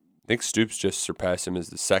think Stoops just surpassed him as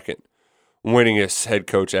the second winningest head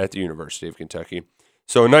coach at the University of Kentucky.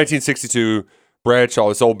 So in 1962, Bradshaw,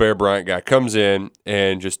 this old Bear Bryant guy, comes in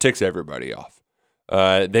and just ticks everybody off.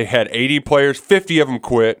 They had 80 players, 50 of them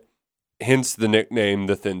quit, hence the nickname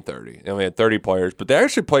the Thin 30. They only had 30 players, but they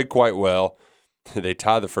actually played quite well. They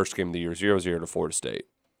tied the first game of the year 0-0 to Florida State.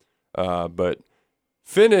 But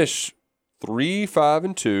finished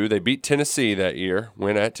 3-5-2. They beat Tennessee that year,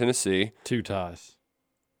 win at Tennessee. 2 ties.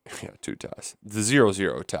 Yeah, 2 ties. The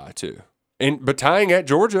 0-0 tie, too. But tying at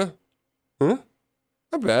Georgia, not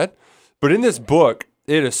bad. But in this book,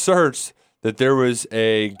 it asserts that there was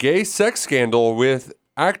a gay sex scandal with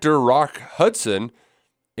actor Rock Hudson,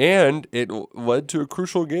 and it led to a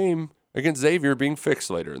crucial game against Xavier being fixed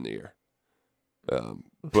later in the year.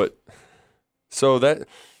 So that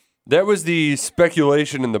was the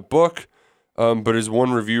speculation in the book, but as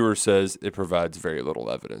one reviewer says, it provides very little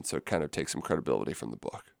evidence, so it kind of takes some credibility from the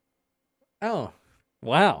book. Oh,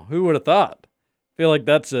 wow. Who would have thought? I feel like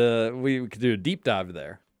we could do a deep dive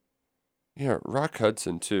there. Yeah, Rock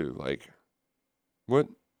Hudson too. Like, what,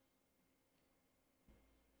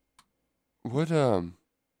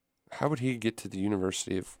 how would he get to the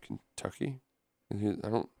University of Kentucky?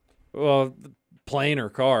 Well, plane or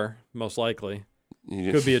car, most likely.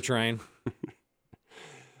 Could be a train.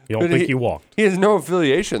 You don't think he walked? He has no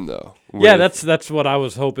affiliation, though. Yeah, that's what I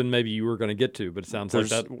was hoping maybe you were going to get to, but it sounds like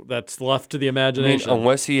that's left to the imagination. I mean,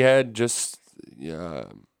 unless he had just,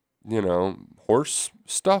 horse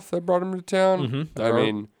stuff that brought him to town. Mm-hmm. I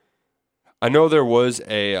mean, I know there was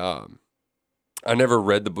I never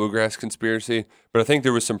read the Bluegrass Conspiracy, but I think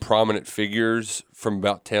there was some prominent figures from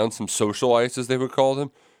about town, some socialites, as they would call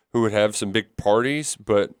them, who would have some big parties.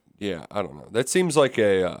 But yeah, I don't know. That seems like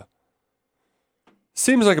a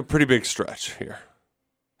pretty big stretch here.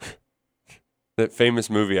 That famous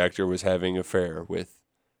movie actor was having an affair with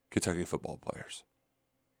Kentucky football players.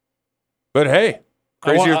 But hey,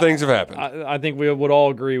 crazier things have happened. I think we would all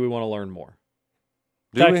agree we want to learn more.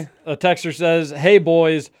 Do A texter says, "Hey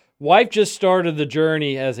boys, wife just started the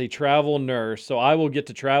journey as a travel nurse, so I will get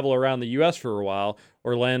to travel around the U.S. for a while.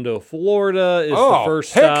 Orlando, Florida is the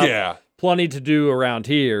first stop. Heck yeah. Plenty to do around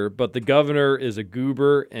here, but the governor is a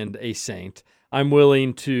goober and a saint. I'm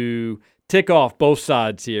willing to tick off both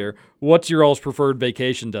sides here. What's your all's preferred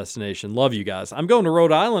vacation destination? Love you guys. I'm going to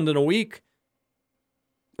Rhode Island in a week.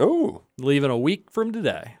 Oh. Leaving a week from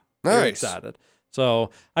today. Nice. Very excited.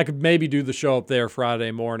 So I could maybe do the show up there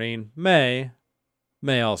Friday morning. May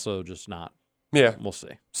also just not. Yeah. We'll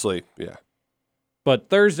see. Sleep, yeah. But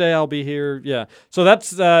Thursday I'll be here. Yeah. So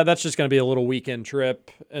that's just going to be a little weekend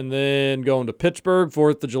trip, and then going to Pittsburgh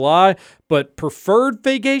 4th of July. But preferred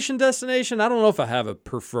vacation destination, I don't know if I have a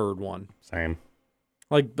preferred one. Same.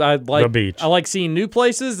 Like I like the beach. I like seeing new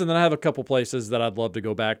places, and then I have a couple places that I'd love to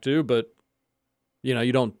go back to. But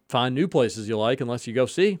you don't find new places you like unless you go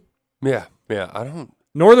see. Yeah. I don't.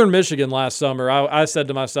 Northern Michigan last summer, I said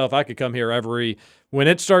to myself, I could come here when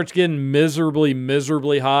it starts getting miserably,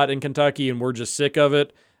 miserably hot in Kentucky and we're just sick of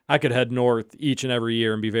it, I could head north each and every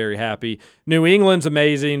year and be very happy. New England's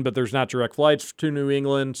amazing, but there's not direct flights to New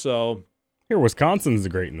England, so. Here, Wisconsin's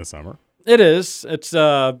great in the summer. It is. It's,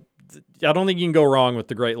 I don't think you can go wrong with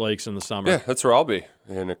the Great Lakes in the summer. Yeah, that's where I'll be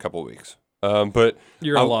in a couple of weeks. But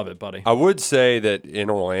you're going to love it, buddy. I would say that in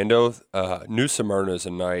Orlando, New Smyrna is a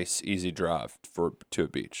nice, easy drive to a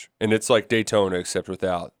beach. And it's like Daytona, except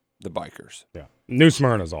without the bikers. Yeah. New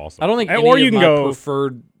Smyrna's awesome. I don't think or you can go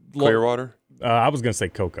preferred Clearwater? I was going to say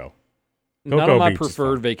Cocoa. None of my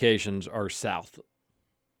preferred vacations are south.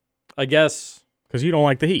 I guess. Because you don't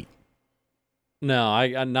like the heat. No,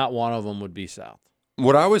 I not one of them would be south.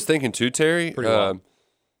 What I was thinking too, Terry,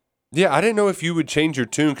 yeah, I didn't know if you would change your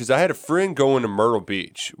tune because I had a friend going to Myrtle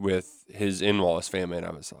Beach with his in-laws family, and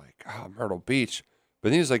I was like, Myrtle Beach. But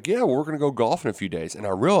then he was like, yeah, we're going to go golf in a few days. And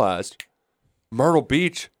I realized Myrtle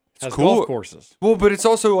Beach has cool. golf courses. Well, but it's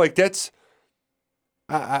also like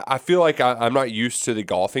I feel like I'm not used to the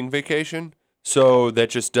golfing vacation, so that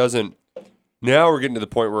just doesn't. Now we're getting to the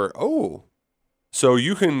point where, so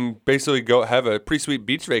you can basically go have a pretty sweet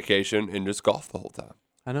beach vacation and just golf the whole time.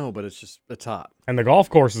 I know, but it's hot. And the golf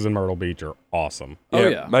courses in Myrtle Beach are awesome.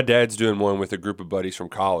 Yeah. My dad's doing one with a group of buddies from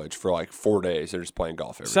college for like 4 days. They're just playing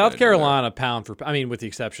golf every day. South Carolina, with the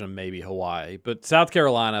exception of maybe Hawaii, but South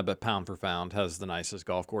Carolina, pound for pound, has the nicest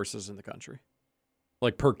golf courses in the country,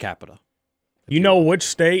 like per capita. You know which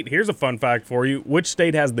state? Here's a fun fact for you. Which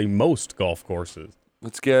state has the most golf courses?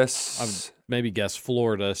 Let's guess. I'd maybe guess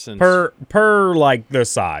Florida, since per like the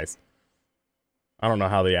size. I don't know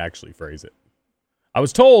how they actually phrase it. I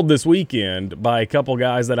was told this weekend by a couple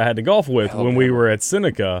guys that I had to golf with when we were at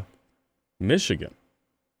Seneca, Michigan.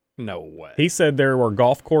 No way. He said there were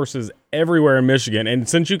golf courses everywhere in Michigan, and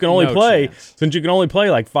since you can only play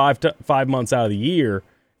like 5 months out of the year,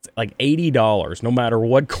 it's like $80 no matter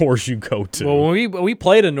what course you go to. Well, when we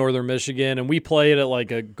played in Northern Michigan, and we played at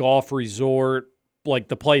like a golf resort, like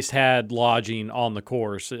the place had lodging on the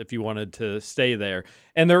course if you wanted to stay there.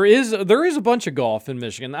 And there is a bunch of golf in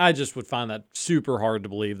Michigan. I just would find that super hard to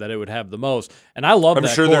believe that it would have the most. And I love that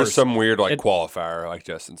course. I'm sure there's some weird qualifier, like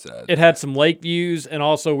Justin said. It had some lake views, and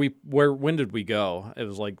also when did we go? It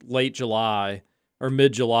was like late July or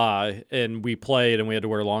mid-July, and we played, and we had to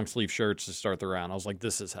wear long sleeve shirts to start the round. I was like,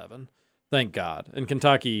 this is heaven. Thank God. In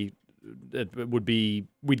Kentucky, it would be,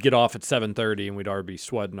 we'd get off at 7:30, and we'd already be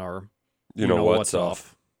sweating our you know what's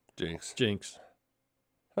off. Jinx.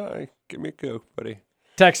 Hi, give me a Coke, buddy.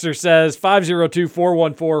 Texter says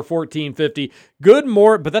 502-414-1450. Good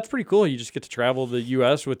morning, but that's pretty cool. You just get to travel the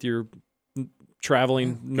U.S. with your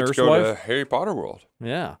traveling nurse go wife. To Harry Potter World.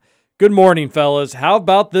 Yeah. Good morning, fellas. How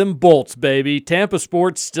about them Bolts, baby? Tampa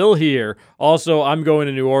sports still here. Also, I'm going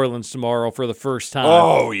to New Orleans tomorrow for the first time.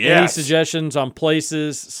 Oh, yes. Any suggestions on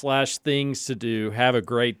places / things to do? Have a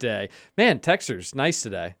great day. Man, Texter's nice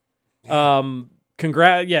today. Tampa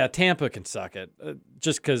can suck it.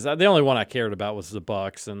 Just because the only one I cared about was the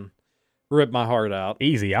Bucks, and ripped my heart out.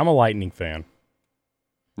 Easy. I'm a Lightning fan.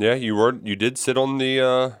 Yeah, you did sit on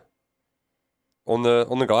the on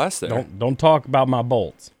the glass there. Don't talk about my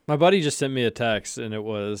Bolts. My buddy just sent me a text, and it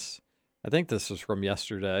was, I think this was from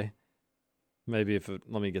yesterday. Let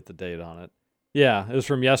me get the date on it. Yeah, it was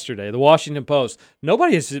from yesterday. The Washington Post.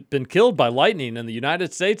 Nobody has been killed by lightning in the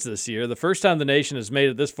United States this year. The first time the nation has made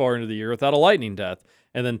it this far into the year without a lightning death.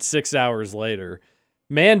 And then 6 hours later,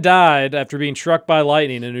 man died after being struck by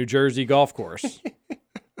lightning in a New Jersey golf course.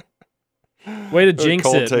 Way to jinx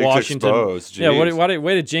it, Washington. Yeah,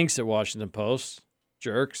 way to jinx it, Washington Post.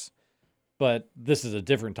 Jerks. But this is a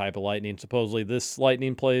different type of lightning. Supposedly this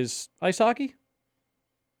lightning plays ice hockey?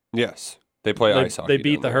 Yes, they play ice hockey. They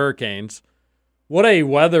beat the Hurricanes. What a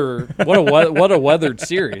weathered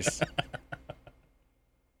series.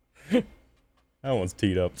 That one's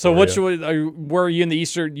teed up. So where are you in the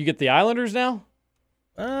Eastern? You get the Islanders now?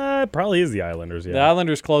 It probably is the Islanders, yeah. The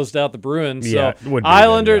Islanders closed out the Bruins. Yeah,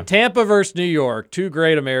 so Tampa versus New York, two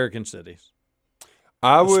great American cities.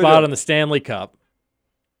 Spot in the Stanley Cup.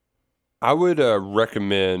 I would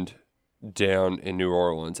recommend down in New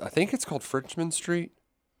Orleans. I think it's called Frenchman Street.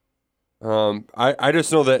 I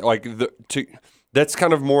just know that that's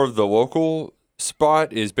kind of more of the local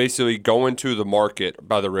spot is basically going to the market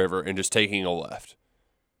by the river and just taking a left.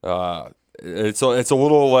 It's a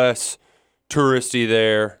little less touristy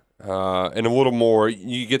there, and a little more.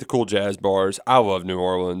 You get the cool jazz bars. I love New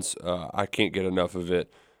Orleans. I can't get enough of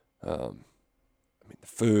it. The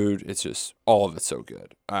food, it's just all of it's so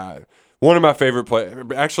good. One of my favorite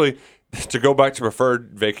actually, to go back to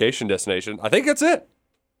preferred vacation destination, I think that's it.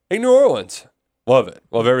 Hey, New Orleans. Love it.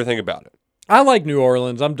 Love everything about it. I like New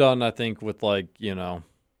Orleans. I'm done, I think, with the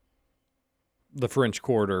French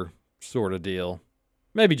Quarter sort of deal.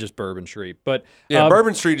 Maybe just Bourbon Street. But yeah,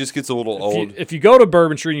 Bourbon Street just gets a little old. If you go to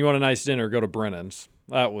Bourbon Street and you want a nice dinner, go to Brennan's.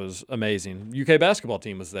 That was amazing. UK basketball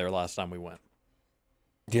team was there last time we went.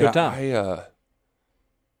 Yeah, good time.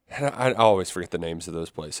 I always forget the names of those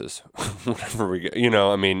places whenever we go.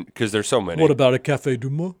 Because there's so many. What about a Café du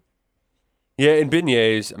Mont? Yeah, and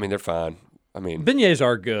beignets, they're fine. Beignets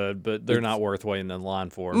are good, but they're not worth waiting in line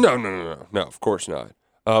for. No, of course not.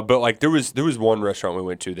 But there was one restaurant we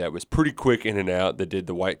went to that was pretty quick in and out that did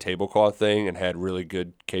the white tablecloth thing and had really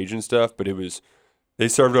good Cajun stuff. But they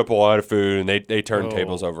served up a lot of food and they turned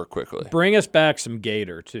tables over quickly. Bring us back some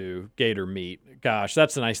gator too, gator meat. Gosh,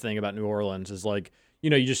 that's the nice thing about New Orleans is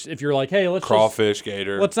if you're like, hey, crawfish,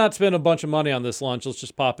 gator. Let's not spend a bunch of money on this lunch. Let's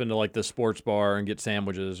just pop into this sports bar and get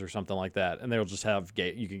sandwiches or something like that. And they'll just have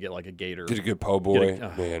you can get a gator. Get a good po' boy.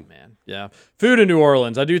 Man. Yeah. Food in New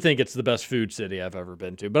Orleans. I do think it's the best food city I've ever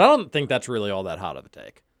been to, but I don't think that's really all that hot of a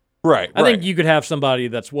take. Right. I think you could have somebody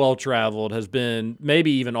that's well traveled, has been maybe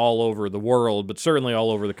even all over the world, but certainly all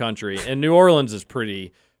over the country. And New Orleans is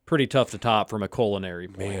pretty tough to top from a culinary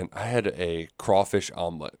point. Man, I had a crawfish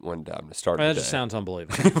omelet one time to start. That just sounds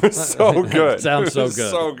unbelievable. It was so good. Sounds so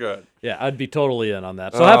good. So good. Yeah, I'd be totally in on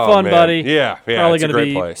that. So have fun, buddy. Yeah. Probably it's a going to great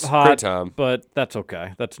be place. hot, Great time. but that's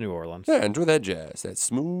okay. That's New Orleans. Yeah, enjoy that jazz. That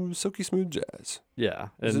smooth, silky smooth jazz. Yeah,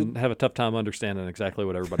 and have a tough time understanding exactly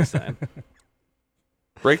what everybody's saying.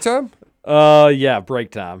 Break time? Yeah,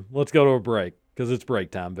 break time. Let's go to a break. Because it's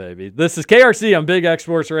break time, baby. This is KRC on Big X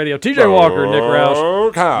Sports Radio. TJ Walker, Nick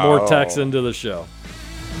Roush. More texts into the show.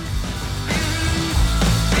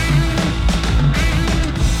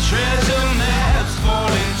 Treasure maps,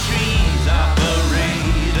 falling trees,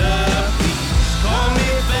 operator, please call me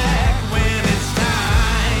back when it's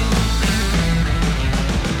time.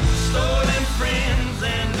 Stolen friends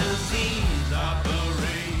and disease,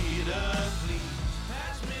 operator, please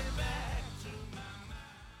pass me back to my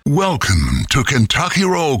mind. Welcome to Kentucky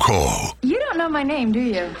Roll Call. You don't know my name, do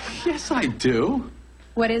you? Yes, I do.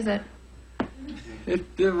 What is it? It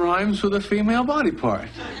rhymes with a female body part.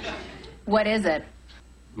 What is it?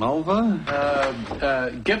 Mulva?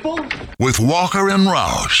 Gipple? With Walker and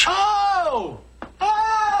Roush. Oh!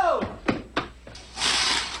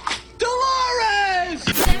 Dolores!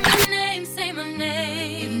 Say my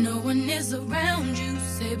name. If no one is around you,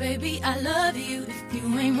 say, baby, I love you. If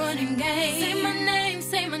you ain't running game, say my name,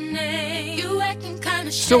 say my name. You acting kind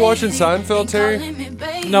of Still watching Seinfeld, Terry?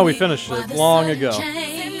 No, we finished it long ago.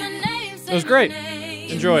 It was great.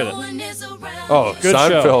 Enjoyed it. Oh, Good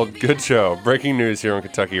Seinfeld, good show. Breaking news here on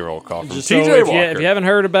Kentucky Roll Call from Just TJ so Walker. if you haven't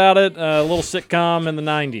heard about it, a little sitcom in the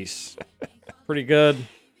 90s. Pretty good.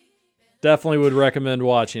 Definitely would recommend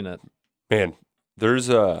watching it. Man,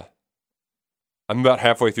 I'm about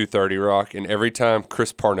halfway through 30 Rock, and every time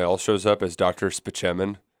Chris Parnell shows up as Dr.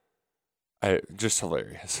 Spaceman, just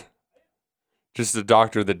hilarious. Just a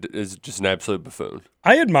doctor that is just an absolute buffoon.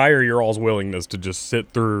 I admire your all's willingness to just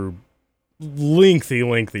sit through lengthy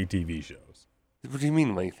TV shows. What do you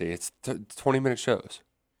mean lengthy? It's 20-minute shows.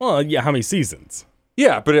 Well, yeah, how many seasons?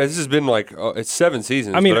 Yeah, but this has been it's 7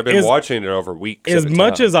 seasons, but I've been watching it over weeks. As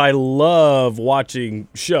much as I love watching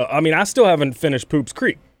I still haven't finished Poops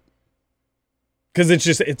Creek. Because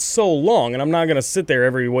it's so long, and I'm not going to sit there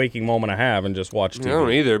every waking moment I have and just watch TV. I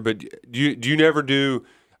don't either, but do you never do...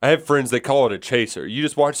 I have friends, they call it a chaser. You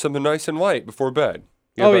just watch something nice and light before bed.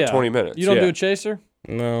 You have about 20 minutes. You don't do a chaser?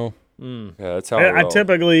 No. Yeah, that's how I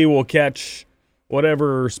typically will catch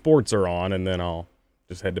whatever sports are on, and then I'll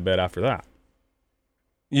just head to bed after that.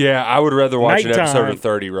 Yeah, I would rather watch an episode Nighttime. of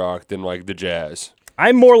 30 Rock than the Jazz.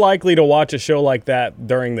 I'm more likely to watch a show like that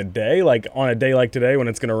during the day, like on a day like today when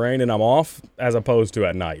it's going to rain and I'm off, as opposed to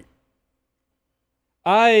at night.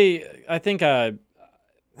 I think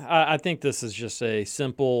this is just a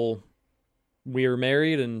simple, we are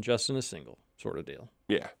married and Justin is single sort of deal.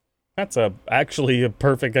 Yeah. That's actually a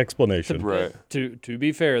perfect explanation. Right. To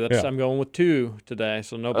be fair, I'm going with 2 today,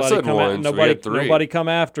 so said one, so we had 3. nobody come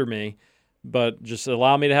after me, but just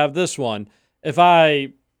allow me to have this one. If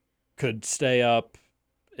I could stay up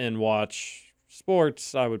and watch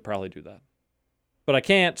sports, I would probably do that. but I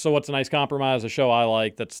can't. So what's a nice compromise? A show I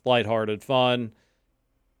like that's lighthearted, fun.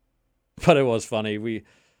 But it was funny.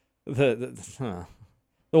 The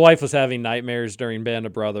wife was having nightmares during Band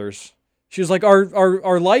of Brothers. She was like,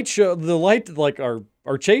 our light show,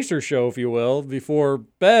 our chaser show, if you will, before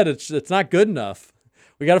bed, it's not good enough.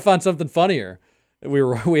 We got to find something funnier.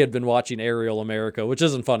 We had been watching Aerial America, which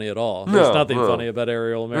isn't funny at all. There's nothing funny about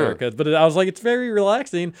Aerial America. But I was like, it's very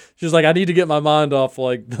relaxing. She was like, I need to get my mind off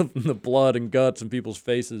like the blood and guts and people's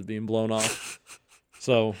faces being blown off.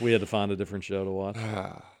 So we had to find a different show to watch.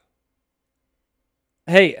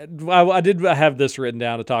 Hey, I did have this written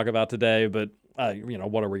down to talk about today, but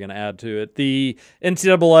what are we going to add to it? The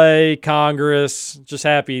NCAA, Congress, just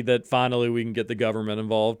happy that finally we can get the government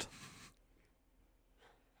involved.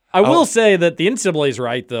 I will say that the NCAA is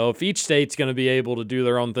right, though. If each state's going to be able to do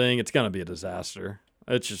their own thing, it's going to be a disaster.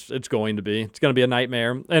 It's going to be. It's going to be a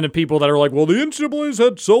nightmare. And the people that are like, well, the NCAA's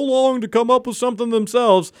had so long to come up with something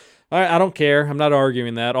themselves. I don't care. I'm not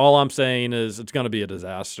arguing that. All I'm saying is it's going to be a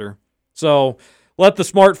disaster. So let the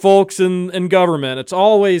smart folks in government. It's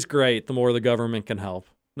always great the more the government can help.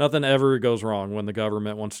 Nothing ever goes wrong when the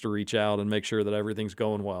government wants to reach out and make sure that everything's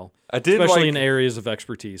going well. Especially in areas of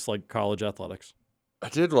expertise like college athletics. I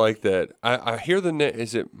did like that. I hear the name.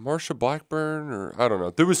 Is it Marsha Blackburn or I don't know.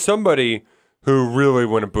 There was somebody who really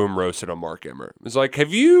went a boom roasted on Mark Emmert. It was like,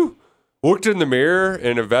 have you looked in the mirror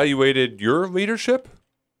and evaluated your leadership?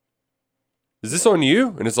 Is this on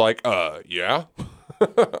you? And it's like, yeah.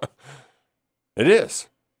 It is.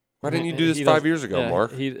 Why didn't you do this 5 years ago,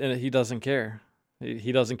 Mark? He doesn't care.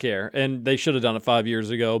 He doesn't care. And they should have done it 5 years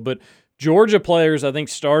ago. But Georgia players, I think,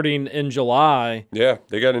 starting in July. Yeah,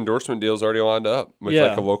 they got endorsement deals already lined up with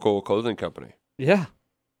like a local clothing company. Yeah.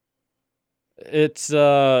 It's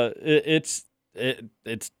not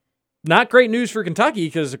great news for Kentucky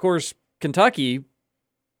because, of course, Kentucky,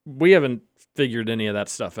 we haven't figured any of that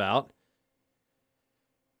stuff out.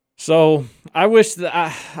 So I wish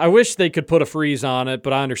they could put a freeze on it,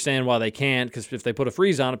 but I understand why they can't, because if they put a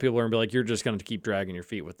freeze on it, people are going to be like, you're just going to keep dragging your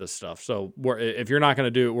feet with this stuff. So if you're not going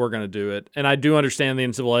to do it, we're going to do it. And I do understand the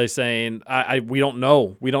NCAA saying, we don't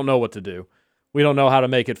know. We don't know what to do. We don't know how to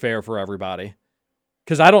make it fair for everybody.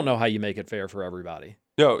 Because I don't know how you make it fair for everybody.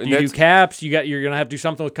 No, and you do caps. You're going to have to do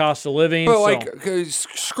something with cost of living. But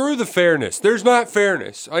screw the fairness. There's not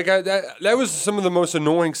fairness. Like that was some of the most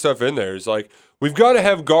annoying stuff in there. It's like, we've got to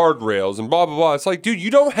have guardrails and blah, blah, blah. It's like, dude,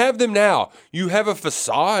 you don't have them now. You have a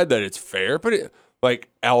facade that it's fair, but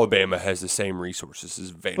Alabama has the same resources as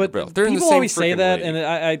Vanderbilt. But they're in the people same always say that, league.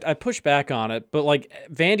 and I push back on it. But like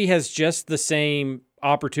Vandy has just the same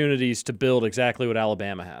opportunities to build exactly what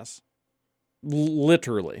Alabama has.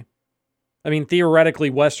 Literally. I mean, theoretically,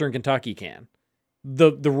 Western Kentucky can.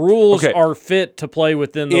 The rules are fit to play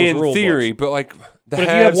within those rules. In theory, but like but if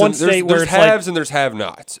you have one state where there's it's haves and there's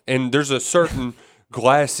have-nots, and there's a certain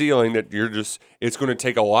glass ceiling that it's going to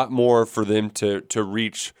take a lot more for them to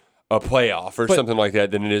reach a playoff or something like that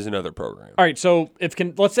than it is in other programs. All right, so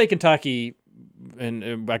let's say Kentucky,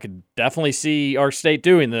 and I could definitely see our state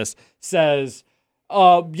doing this, says,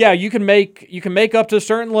 you can make up to a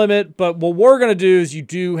certain limit, but what we're going to do is you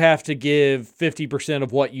do have to give 50%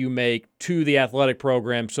 of what you make to the athletic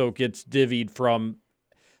program so it gets divvied from.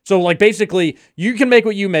 So, like, basically, you can make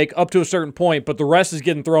what you make up to a certain point, but the rest is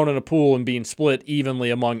getting thrown in a pool and being split evenly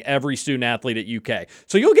among every student athlete at UK.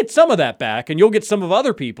 So you'll get some of that back, and you'll get some of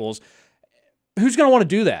other people's. Who's going to want to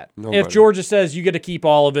do that? Nobody. If Georgia says you get to keep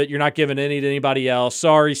all of it, you're not giving any to anybody else.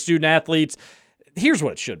 Sorry, student athletes. Here's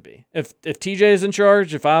what it should be. If TJ is in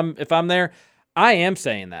charge, if I'm there, I am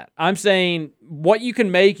saying that. I'm saying what you can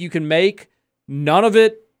make, you can make. None of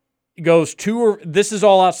it goes to, or this is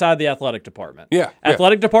all outside the athletic department. Yeah.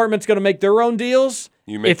 Athletic department's going to make their own deals.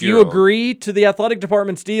 If you agree to the athletic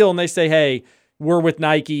department's deal and they say, hey, we're with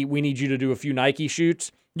Nike, we need you to do a few Nike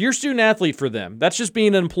shoots, you're student athlete for them. That's just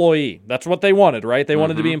being an employee. That's what they wanted, right? They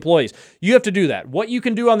wanted to be employees. You have to do that. What you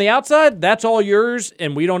can do on the outside, that's all yours,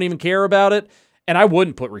 and we don't even care about it. And I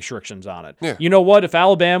wouldn't put restrictions on it. Yeah. You know what? If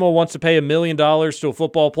Alabama wants to pay $1 million to a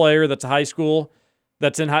football player that's a high school,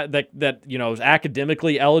 that's in high, that is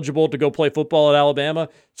academically eligible to go play football at Alabama,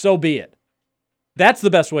 so be it. That's the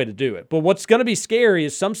best way to do it. But what's going to be scary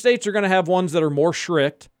is some states are going to have ones that are more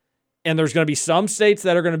strict, and there's going to be some states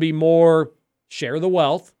that are going to be more share the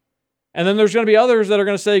wealth, and then there's going to be others that are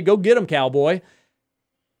going to say, go get them, cowboy.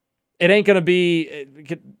 It ain't going to be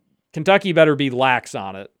 – Kentucky better be lax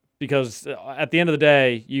on it. Because at the end of the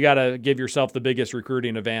day, you got to give yourself the biggest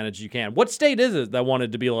recruiting advantage you can. What state is it that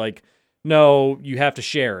wanted to be like, no, you have to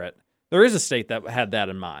share it? There is a state that had that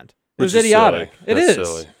in mind. It was idiotic. It is.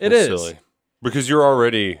 Silly. It is. Silly. Because you're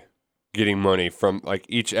already getting money from, like,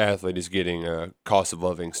 each athlete is getting a cost of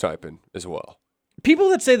living stipend as well. People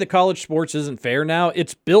that say that college sports isn't fair now,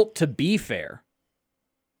 it's built to be fair.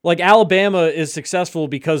 Like, Alabama is successful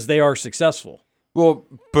because they are successful. Well,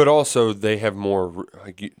 but also they have more,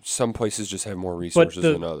 like, some places just have more resources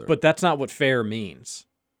than others. But that's not what fair means.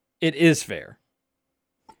 It is fair.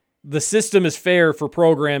 The system is fair for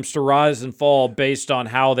programs to rise and fall based on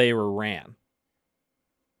how they were ran.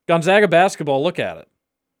 Gonzaga basketball, look at it.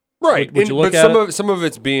 Right, Would you look but at some of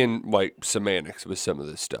it's being, like, semantics with some of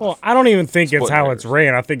this stuff. Well, I don't even think it's Split how hairs. it's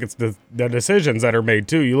ran. I think it's the decisions that are made,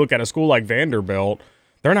 too. You look at a school like Vanderbilt,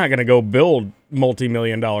 they're not going to go build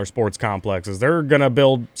multi-million-dollar sports complexes. They're going to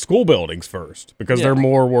build school buildings first because they're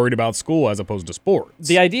more worried about school as opposed to sports.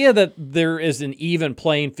 The idea that there is an even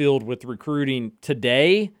playing field with recruiting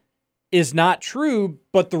today is not true,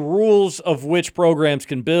 but the rules of which programs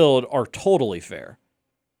can build are totally fair.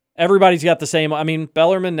 Everybody's got the same. I mean,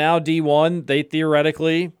 Bellarmine now D1, they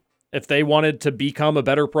theoretically, if they wanted to become a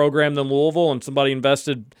better program than Louisville and somebody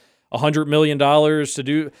invested $100 million to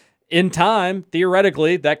do in time,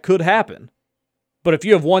 theoretically, that could happen. But if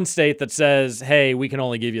you have one state that says, hey, we can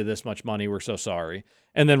only give you this much money, we're so sorry.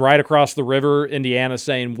 And then right across the river, Indiana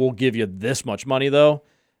saying, we'll give you this much money, though.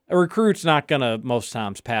 A recruit's not going to most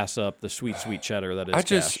times pass up the sweet, sweet cheddar that is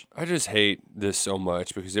cash. I just hate this so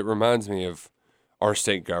much because it reminds me of our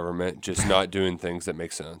state government just not doing things that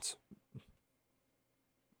make sense.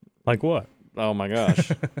 Like what? Oh, my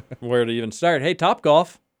gosh. Where to even start? Hey,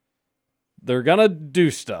 Topgolf. They're going to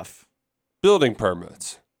do stuff. Building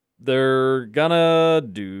permits. They're going to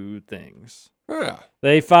do things. Yeah.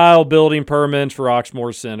 They file building permits for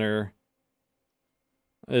Oxmoor Center.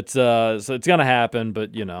 It's so it's going to happen,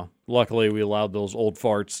 but, you know, luckily we allowed those old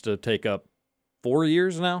farts to take up 4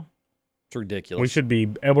 years now. It's ridiculous. We should be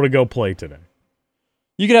able to go play today.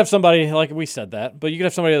 You could have somebody, like we said that, but you could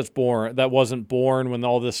have somebody that wasn't born when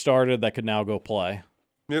all this started that could now go play.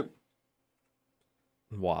 Yep.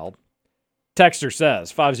 Wild. Texter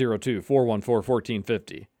says,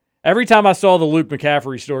 502-414-1450. Every time I saw the Luke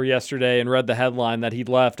McCaffrey story yesterday and read the headline that he'd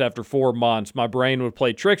left after 4 months, my brain would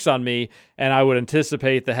play tricks on me, and I would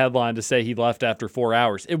anticipate the headline to say he left after 4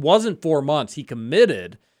 hours. It wasn't 4 months. He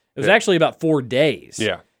committed. It was actually about 4 days.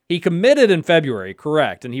 Yeah. He committed in February,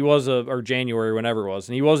 correct, and he was or January, whenever it was,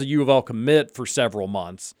 and he was a U of L commit for several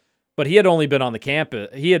months. But he had only been on the campus.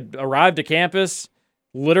 He had arrived to campus,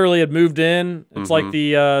 literally had moved in. It's like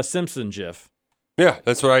the Simpson gif. Yeah,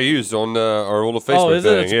 that's what I used on our little Facebook Oh, is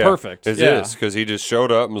it? thing. It's perfect. It Yeah. is, because he just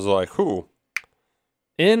showed up and was like, whoo.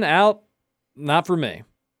 In, out, not for me.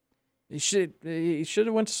 He should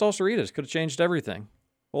have went to Salsaritas. Could have changed everything.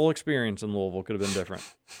 Whole experience in Louisville could have been different.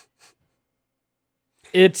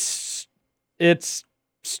 It's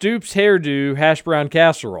Stoops hairdo hash brown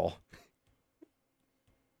casserole.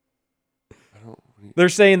 They're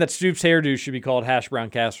saying that Stoops hairdo should be called hash brown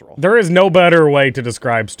casserole. There is no better way to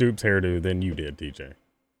describe Stoops' hairdo than you did, TJ.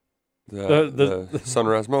 The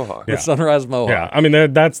Sunrise Mohawk. The Sunrise Mohawk. Yeah, I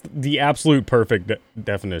mean, that's the absolute perfect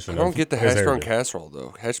definition. I don't get the his hash brown hairdo. casserole,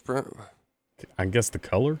 though. Hash brown. I guess the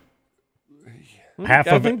color? I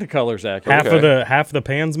think the color's accurate. Half of the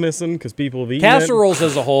pan's missing because people have eaten Casseroles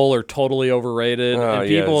as a whole are totally overrated, and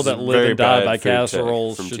people it's that a live very and die bad by food take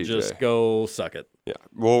casseroles from should TJ. just go suck it. Yeah.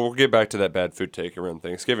 Well, we'll get back to that bad food take around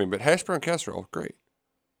Thanksgiving, but hash brown casserole, great.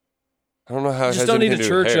 I don't know how it You just has don't need to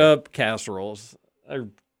anything do with church hair. up casseroles. Or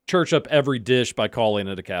church up every dish by calling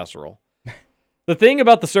it a casserole. The thing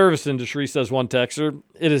about the service industry, says one texter,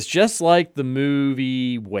 it is just like the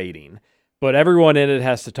movie Waiting. But everyone in it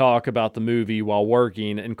has to talk about the movie while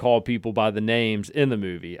working and call people by the names in the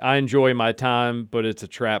movie. I enjoy my time, but it's a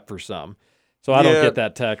trap for some. So I don't get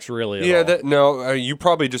that text really at all. You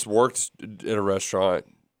probably just worked at a restaurant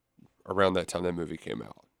around that time that movie came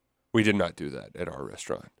out. We did not do that at our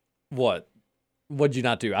restaurant. What? What'd you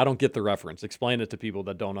not do? I don't get the reference. Explain it to people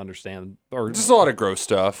that don't understand. Or Just a lot of gross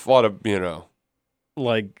stuff. A lot of,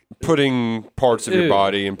 like putting parts of your Ew.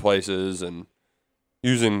 body in places and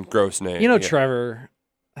using gross names. Trevor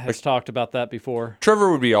has talked about that before.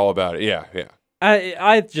 Trevor would be all about it. Yeah.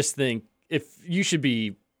 I just think if you should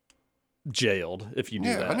be jailed if you do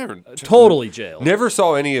that. I never totally jailed. Never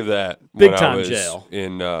saw any of that Big when time I was jail.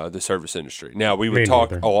 in the service industry. Now we would Me talk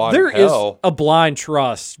neither. a lot There of is hell. a blind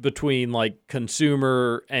trust between like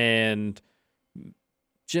consumer and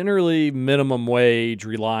generally minimum wage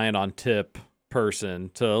relying on tip person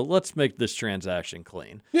to let's make this transaction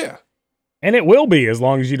clean. Yeah. And it will be as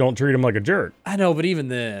long as you don't treat him like a jerk. I know, but even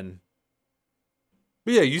then,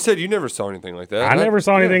 But yeah, you said you never saw anything like that. I never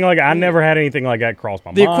saw anything like I never had anything like that cross my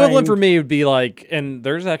mind. the equivalent for me would be like, and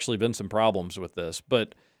there's actually been some problems with this,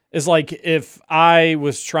 but is like if I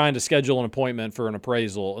was trying to schedule an appointment for an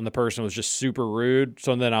appraisal and the person was just super rude.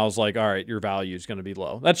 So then I was like, all right, your value is going to be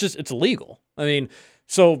low. It's illegal. I mean,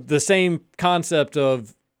 so the same concept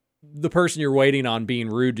of the person you're waiting on being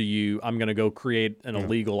rude to you, I'm going to go create an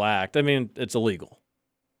illegal act. I mean, it's illegal.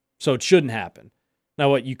 So it shouldn't happen.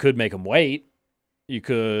 Now, you could make them wait. You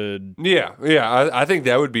could. Yeah. I think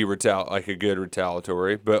that would be like a good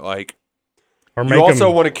retaliatory, but like, or you also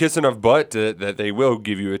want to kiss enough butt that they will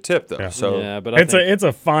give you a tip, though. Yeah. So yeah, but it's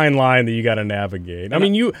a fine line that you got to navigate. I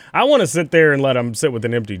mean, I want to sit there and let them sit with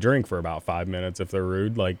an empty drink for about 5 minutes if they're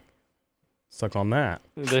rude. Like, suck on that.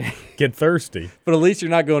 Get thirsty. But at least you're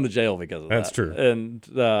not going to jail because of that. That's true. And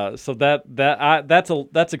so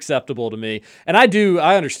that's acceptable to me. And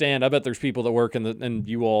I understand. I bet there's people that work and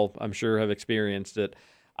you all, I'm sure, have experienced it.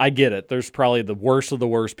 I get it. There's probably the worst of the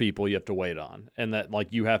worst people you have to wait on, and that like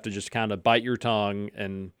you have to just kind of bite your tongue,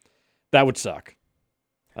 and that would suck.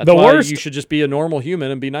 That's the why worst. You should just be a normal human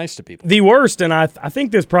and be nice to people. The worst, and I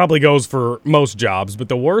think this probably goes for most jobs, but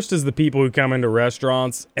the worst is the people who come into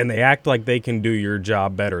restaurants and they act like they can do your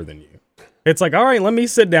job better than you. It's like, all right, let me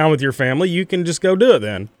sit down with your family. You can just go do it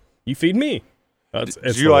then. You feed me. Do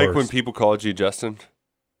you like when people called you Justin?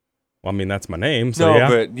 Well, I mean, that's my name. So no, yeah.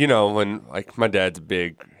 But when like my dad's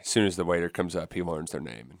big, as soon as the waiter comes up, he learns their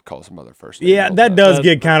name and calls them by their first name. Yeah, that does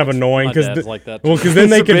get kind of annoying because like that. Well, because then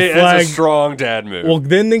they can flag. That's a strong dad move. Well,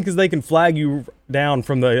 then because they can flag you down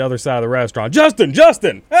from the other side of the restaurant.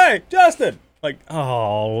 Justin, hey, Justin. Like,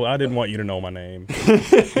 oh, I didn't want you to know my name.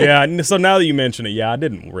 Yeah, so now that you mention it, I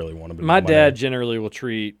didn't really want to. My dad generally will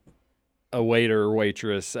treat a waiter or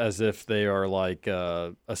waitress as if they are like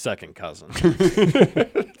a second cousin.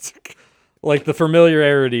 Like the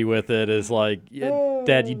familiarity with it is like,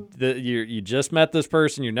 Dad, you just met this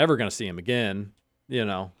person. You're never going to see him again. You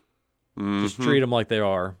know, just treat them like they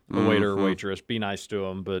are a waiter or waitress. Be nice to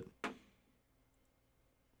them, but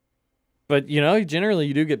generally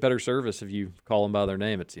you do get better service if you call them by their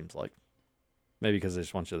name. It seems like. Maybe because they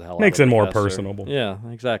just want you the hell out. Makes of it more faster. personable. Yeah,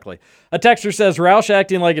 exactly. A texter says, Roush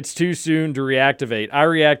acting like it's too soon to reactivate. I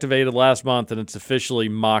reactivated last month, and it's officially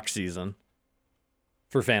mock season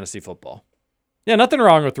for fantasy football. Yeah, nothing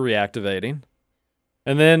wrong with reactivating.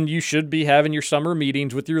 And then you should be having your summer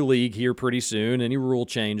meetings with your league here pretty soon, any rule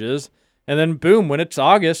changes. And then, boom, when it's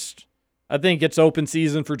August, I think it's open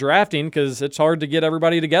season for drafting because it's hard to get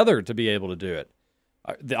everybody together to be able to do it.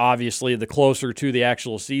 Obviously, the closer to the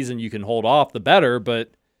actual season you can hold off, the better. But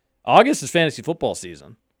August is fantasy football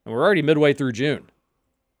season, and we're already midway through June.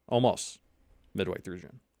 Almost midway through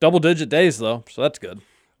June. Double-digit days, though, so that's good.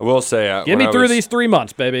 I will say, get me through these 3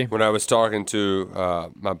 months, baby. When I was talking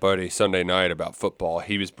to my buddy Sunday night about football,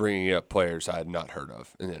 he was bringing up players I had not heard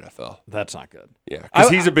of in the NFL. That's not good. Yeah, because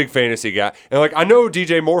he's a big fantasy guy, and like I know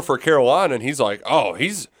DJ Moore for Carolina, and he's like,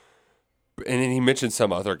 and then he mentioned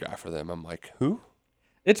some other guy for them. I'm like, who?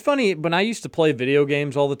 It's funny, when I used to play video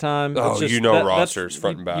games all the time. Oh, just, rosters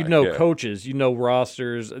front and back. You know coaches, you know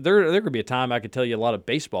rosters. There could be a time I could tell you a lot of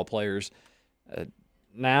baseball players.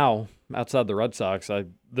 Now, outside the Red Sox,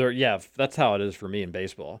 that's how it is for me in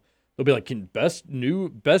baseball. They'll be like, best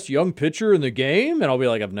young pitcher in the game? And I'll be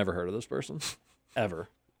like, I've never heard of this person. Ever.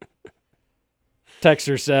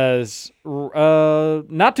 Texter says,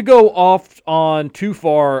 not to go off on too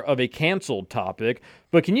far of a canceled topic,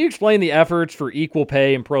 but can you explain the efforts for equal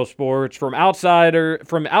pay in pro sports? From outside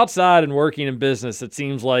and working in business, it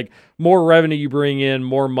seems like more revenue you bring in,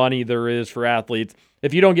 more money there is for athletes.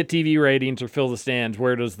 If you don't get TV ratings or fill the stands,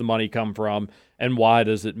 where does the money come from, and why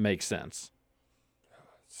does it make sense?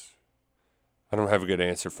 I don't have a good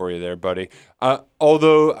answer for you there, buddy.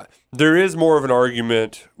 Although there is more of an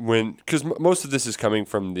argument because most of this is coming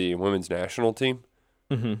from the women's national team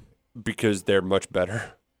because they're much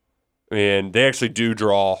better. And they actually do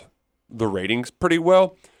draw the ratings pretty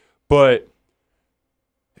well. But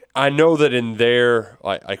I know that in their,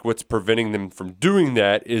 like what's preventing them from doing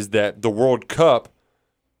that is that the World Cup,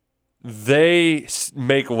 they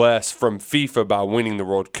make less from FIFA by winning the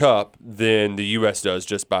World Cup than the U.S. does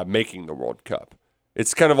just by making the World Cup.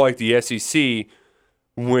 It's kind of like the SEC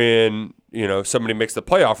when, somebody makes the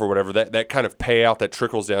playoff or whatever, that kind of payout that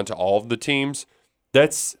trickles down to all of the teams.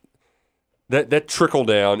 That trickle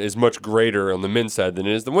down is much greater on the men's side than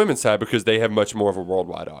it is the women's side because they have much more of a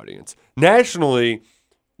worldwide audience. Nationally,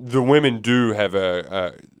 the women do have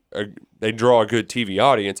they draw a good TV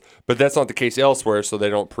audience, but that's not the case elsewhere, so they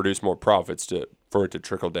don't produce more profits for it to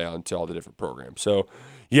trickle down to all the different programs. So,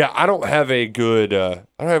 yeah, I don't have a good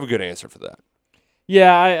answer for that.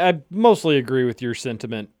 Yeah, I mostly agree with your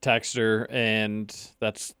sentiment, Texter, and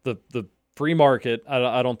that's the free market.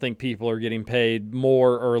 I don't think people are getting paid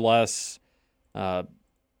more or less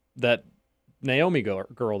that Naomi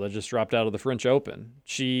girl that just dropped out of the French Open.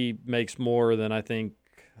 She makes more than I think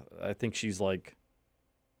she's like,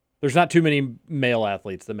 there's not too many male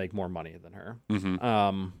athletes that make more money than her.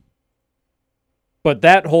 Mm-hmm. But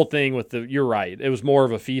that whole thing with you're right. It was more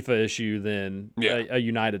of a FIFA issue than a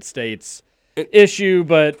United States issue.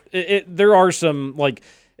 But there are some, like,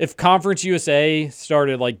 if Conference USA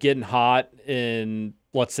started like getting hot in,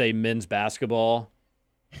 let's say, men's basketball,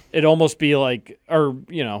 it'd almost be like, or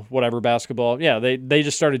whatever basketball. Yeah, they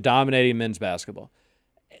just started dominating men's basketball.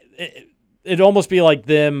 It'd almost be like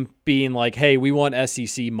them being like, hey, we want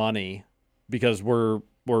SEC money because we're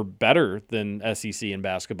better than SEC in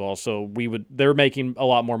basketball. So they're making a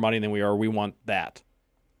lot more money than we are. We want that.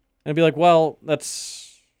 And it'd be like, well,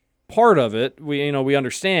 that's part of it. We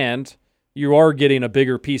understand you are getting a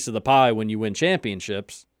bigger piece of the pie when you win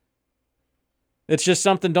championships. It's just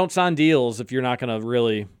something, don't sign deals if you're not going to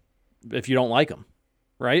really, if you don't like them,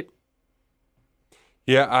 right?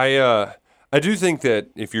 Yeah, I do think that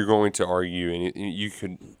if you're going to argue, and you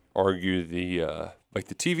could argue the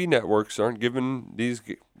TV networks aren't giving these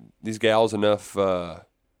gals enough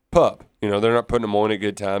pup. They're not putting them on at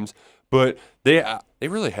good times, but they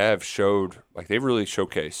really have showed, like, they've really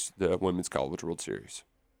showcased the Women's College World Series.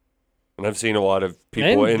 And I've seen a lot of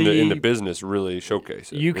people in the business really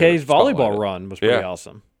showcase it. UK's volleyball run was pretty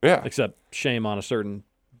awesome. Yeah. Except shame on a certain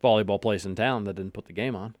volleyball place in town that didn't put the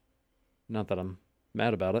game on. Not that I'm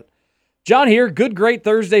mad about it. John here. Good, great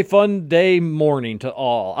Thursday, fun day morning to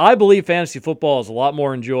all. I believe fantasy football is a lot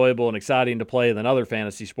more enjoyable and exciting to play than other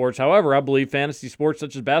fantasy sports. However, I believe fantasy sports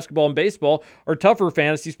such as basketball and baseball are tougher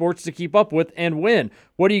fantasy sports to keep up with and win.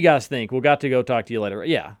 What do you guys think? We'll got to go talk to you later.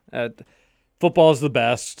 Yeah. Football is the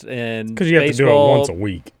best, and because you have to do it once a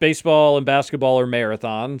week. Baseball and basketball are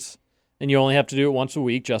marathons, and you only have to do it once a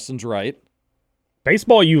week. Justin's right.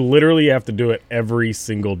 Baseball, you literally have to do it every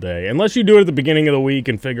single day, unless you do it at the beginning of the week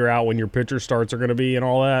and figure out when your pitcher starts are going to be and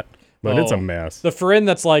all that. But it's a mess. The friend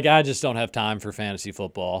that's like, I just don't have time for fantasy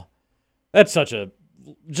football. That's such a.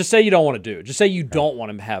 Just say you don't want to do it. Just say you don't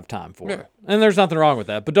want to have time for it, and there's nothing wrong with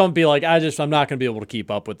that. But don't be like, I'm not going to be able to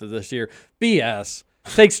keep up with it this year. BS.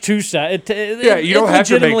 Takes 2 seconds. You don't have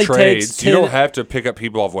to make trades. You don't have to pick up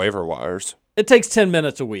people off waiver wires. It takes 10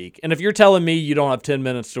 minutes a week. And if you're telling me you don't have 10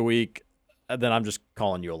 minutes a week, then I'm just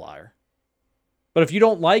calling you a liar. But if you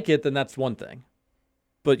don't like it, then that's one thing.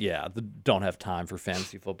 But yeah, don't have time for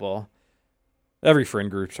fantasy football. Every friend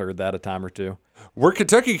group's heard that a time or two. Where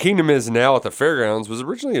Kentucky Kingdom is now at the fairgrounds was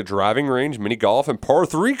originally a driving range, mini golf, and par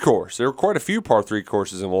 3 course. There were quite a few par 3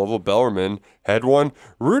 courses in Louisville. Bellarmine had one.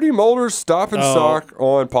 Rudy Mulder's Stop and Stock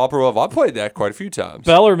on Poplar Level. I played that quite a few times.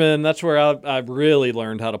 Bellarmine, that's where I really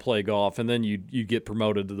learned how to play golf, and then you get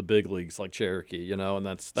promoted to the big leagues like Cherokee, and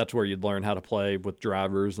that's where you'd learn how to play with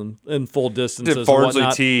drivers and full distances. Did Barnsley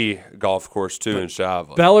T golf course too in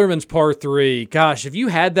Shively. Bellarmine's par 3. Gosh, if you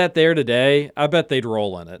had that there today, I bet they'd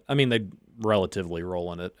roll in it. I mean, they'd relatively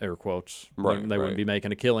rolling it, air quotes. Right, they wouldn't be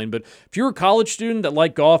making a killing. But if you're a college student that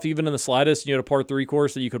liked golf even in the slightest, and you had a par 3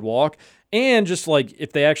 course that you could walk, and just like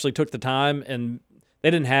if they actually took the time and they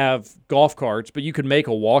didn't have golf carts, but you could make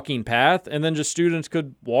a walking path, and then just students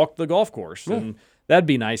could walk the golf course, and that'd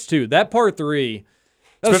be nice too. That par 3,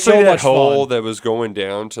 that especially was so that much hole fun. that was going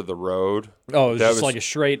down to the road. Oh, it was just like a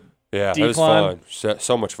straight. Yeah, decline. that was fun.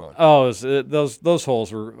 So much fun. Oh, those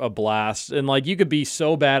holes were a blast. And, like, you could be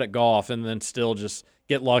so bad at golf and then still just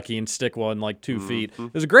get lucky and stick one like 2 feet.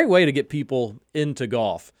 It was a great way to get people into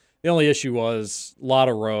golf. The only issue was a lot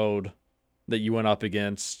of road that you went up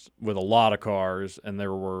against with a lot of cars, and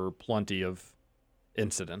there were plenty of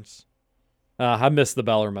incidents. I missed the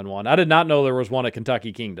Bellarmine one. I did not know there was one at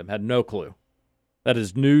Kentucky Kingdom. Had no clue. That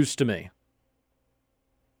is news to me.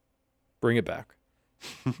 Bring it back.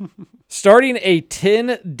 Starting a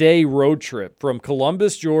 10-day road trip from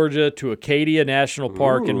Columbus, Georgia to Acadia National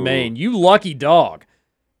Park in Maine. You lucky dog.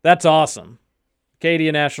 That's awesome.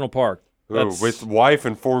 Acadia National Park. With wife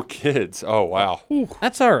and 4 kids. Oh, wow.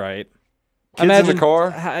 That's all right. Kids in the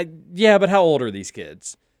car? Yeah, but how old are these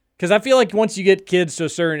kids? Because I feel like once you get kids to a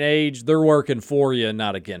certain age, they're working for you and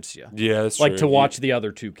not against you. Yeah, that's like true. to watch the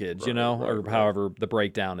other 2 kids, or however the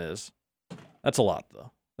breakdown is. That's a lot,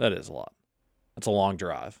 though. That is a lot. That's a long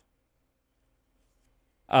drive.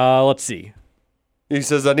 Let's see. He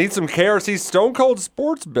says, I need some KRC Stone Cold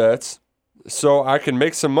Sports bets so I can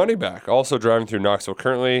make some money back. Also driving through Knoxville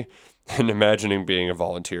currently and imagining being a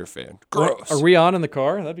volunteer fan. Gross. Are we on in the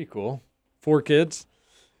car? That'd be cool. 4 kids.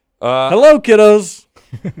 Hello, kiddos.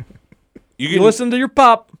 You listen to your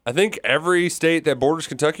pop. I think every state that borders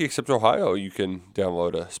Kentucky except Ohio, you can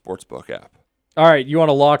download a sportsbook app. All right, you want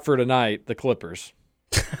to lock for tonight, the Clippers.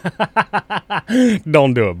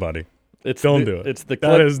 Don't do it, buddy. Don't do it. It's the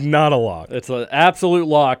that is not a lock. It's an absolute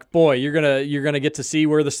lock. Boy, you're gonna get to see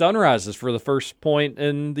where the sun rises for the first point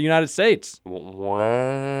in the United States.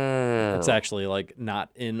 Wow. It's actually like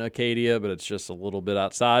not in Acadia, but it's just a little bit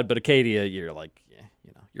outside. But Acadia, you're like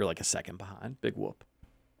a second behind. Big whoop.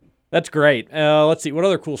 That's great. Let's see. What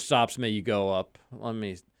other cool stops may you go up?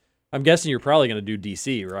 I'm guessing you're probably gonna do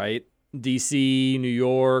DC, right? DC, New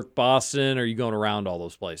York, Boston. Or are you going around all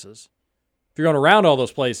those places? If you're going around all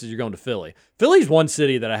those places, you're going to Philly. Philly's one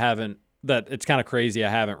city that it's kind of crazy I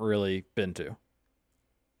haven't really been to.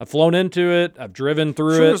 I've flown into it. I've driven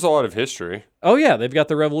through it. There's a lot of history. Oh, yeah. They've got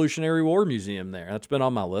the Revolutionary War Museum there. That's been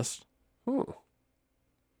on my list.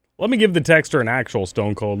 Let me give the texter an actual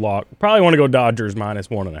Stone Cold lock. Probably want to go Dodgers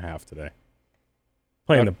 -1.5 today.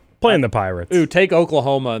 Playing the Pirates. Ooh, take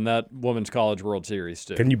Oklahoma in that Women's College World Series,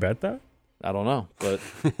 too. Can you bet that? I don't know, but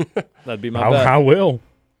that'd be my bet. I will.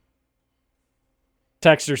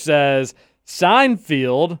 Texter says,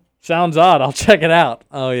 Seinfeld sounds odd. I'll check it out.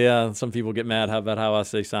 Oh, yeah. Some people get mad about how I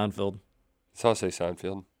say Seinfeld. So I'll say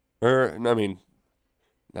Seinfeld. Now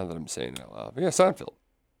that I'm saying it out loud. Yeah, Seinfeld.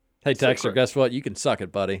 Hey, Texter, guess what? You can suck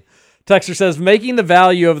it, buddy. Texter says, making the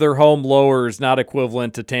value of their home lower is not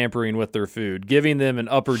equivalent to tampering with their food. Giving them an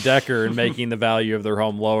upper decker and making the value of their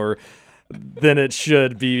home lower than it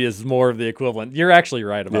should be is more of the equivalent. You're actually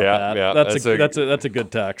right about that. Yeah, that's a good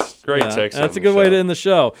text. Great text. That's a good way to end the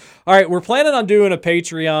show. All right, we're planning on doing a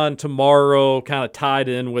Patreon tomorrow, kind of tied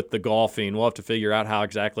in with the golfing. We'll have to figure out how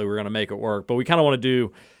exactly we're going to make it work, but we kind of want to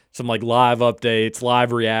do some like live updates,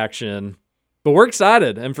 live reaction. But we're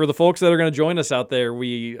excited, and for the folks that are going to join us out there,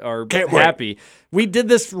 we are happy. We did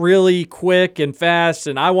this really quick and fast,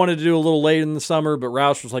 and I wanted to do a little late in the summer, but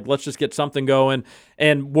Roush was like, let's just get something going,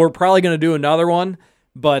 and we're probably going to do another one.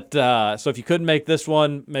 But so if you couldn't make this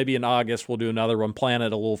one, maybe in August we'll do another one, plan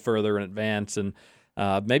it a little further in advance, and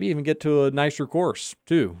maybe even get to a nicer course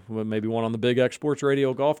too. Maybe one on the Big X Sports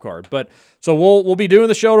Radio golf card. But so we'll be doing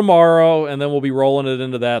the show tomorrow, and then we'll be rolling it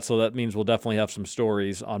into that. So that means we'll definitely have some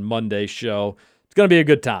stories on Monday's show. It's going to be a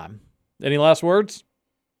good time. Any last words?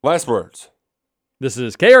 Last words. This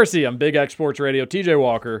is KRC on Big X Sports Radio. TJ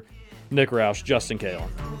Walker, Nick Roush, Justin Kalen.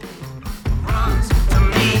 Runs to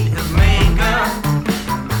meet his maker.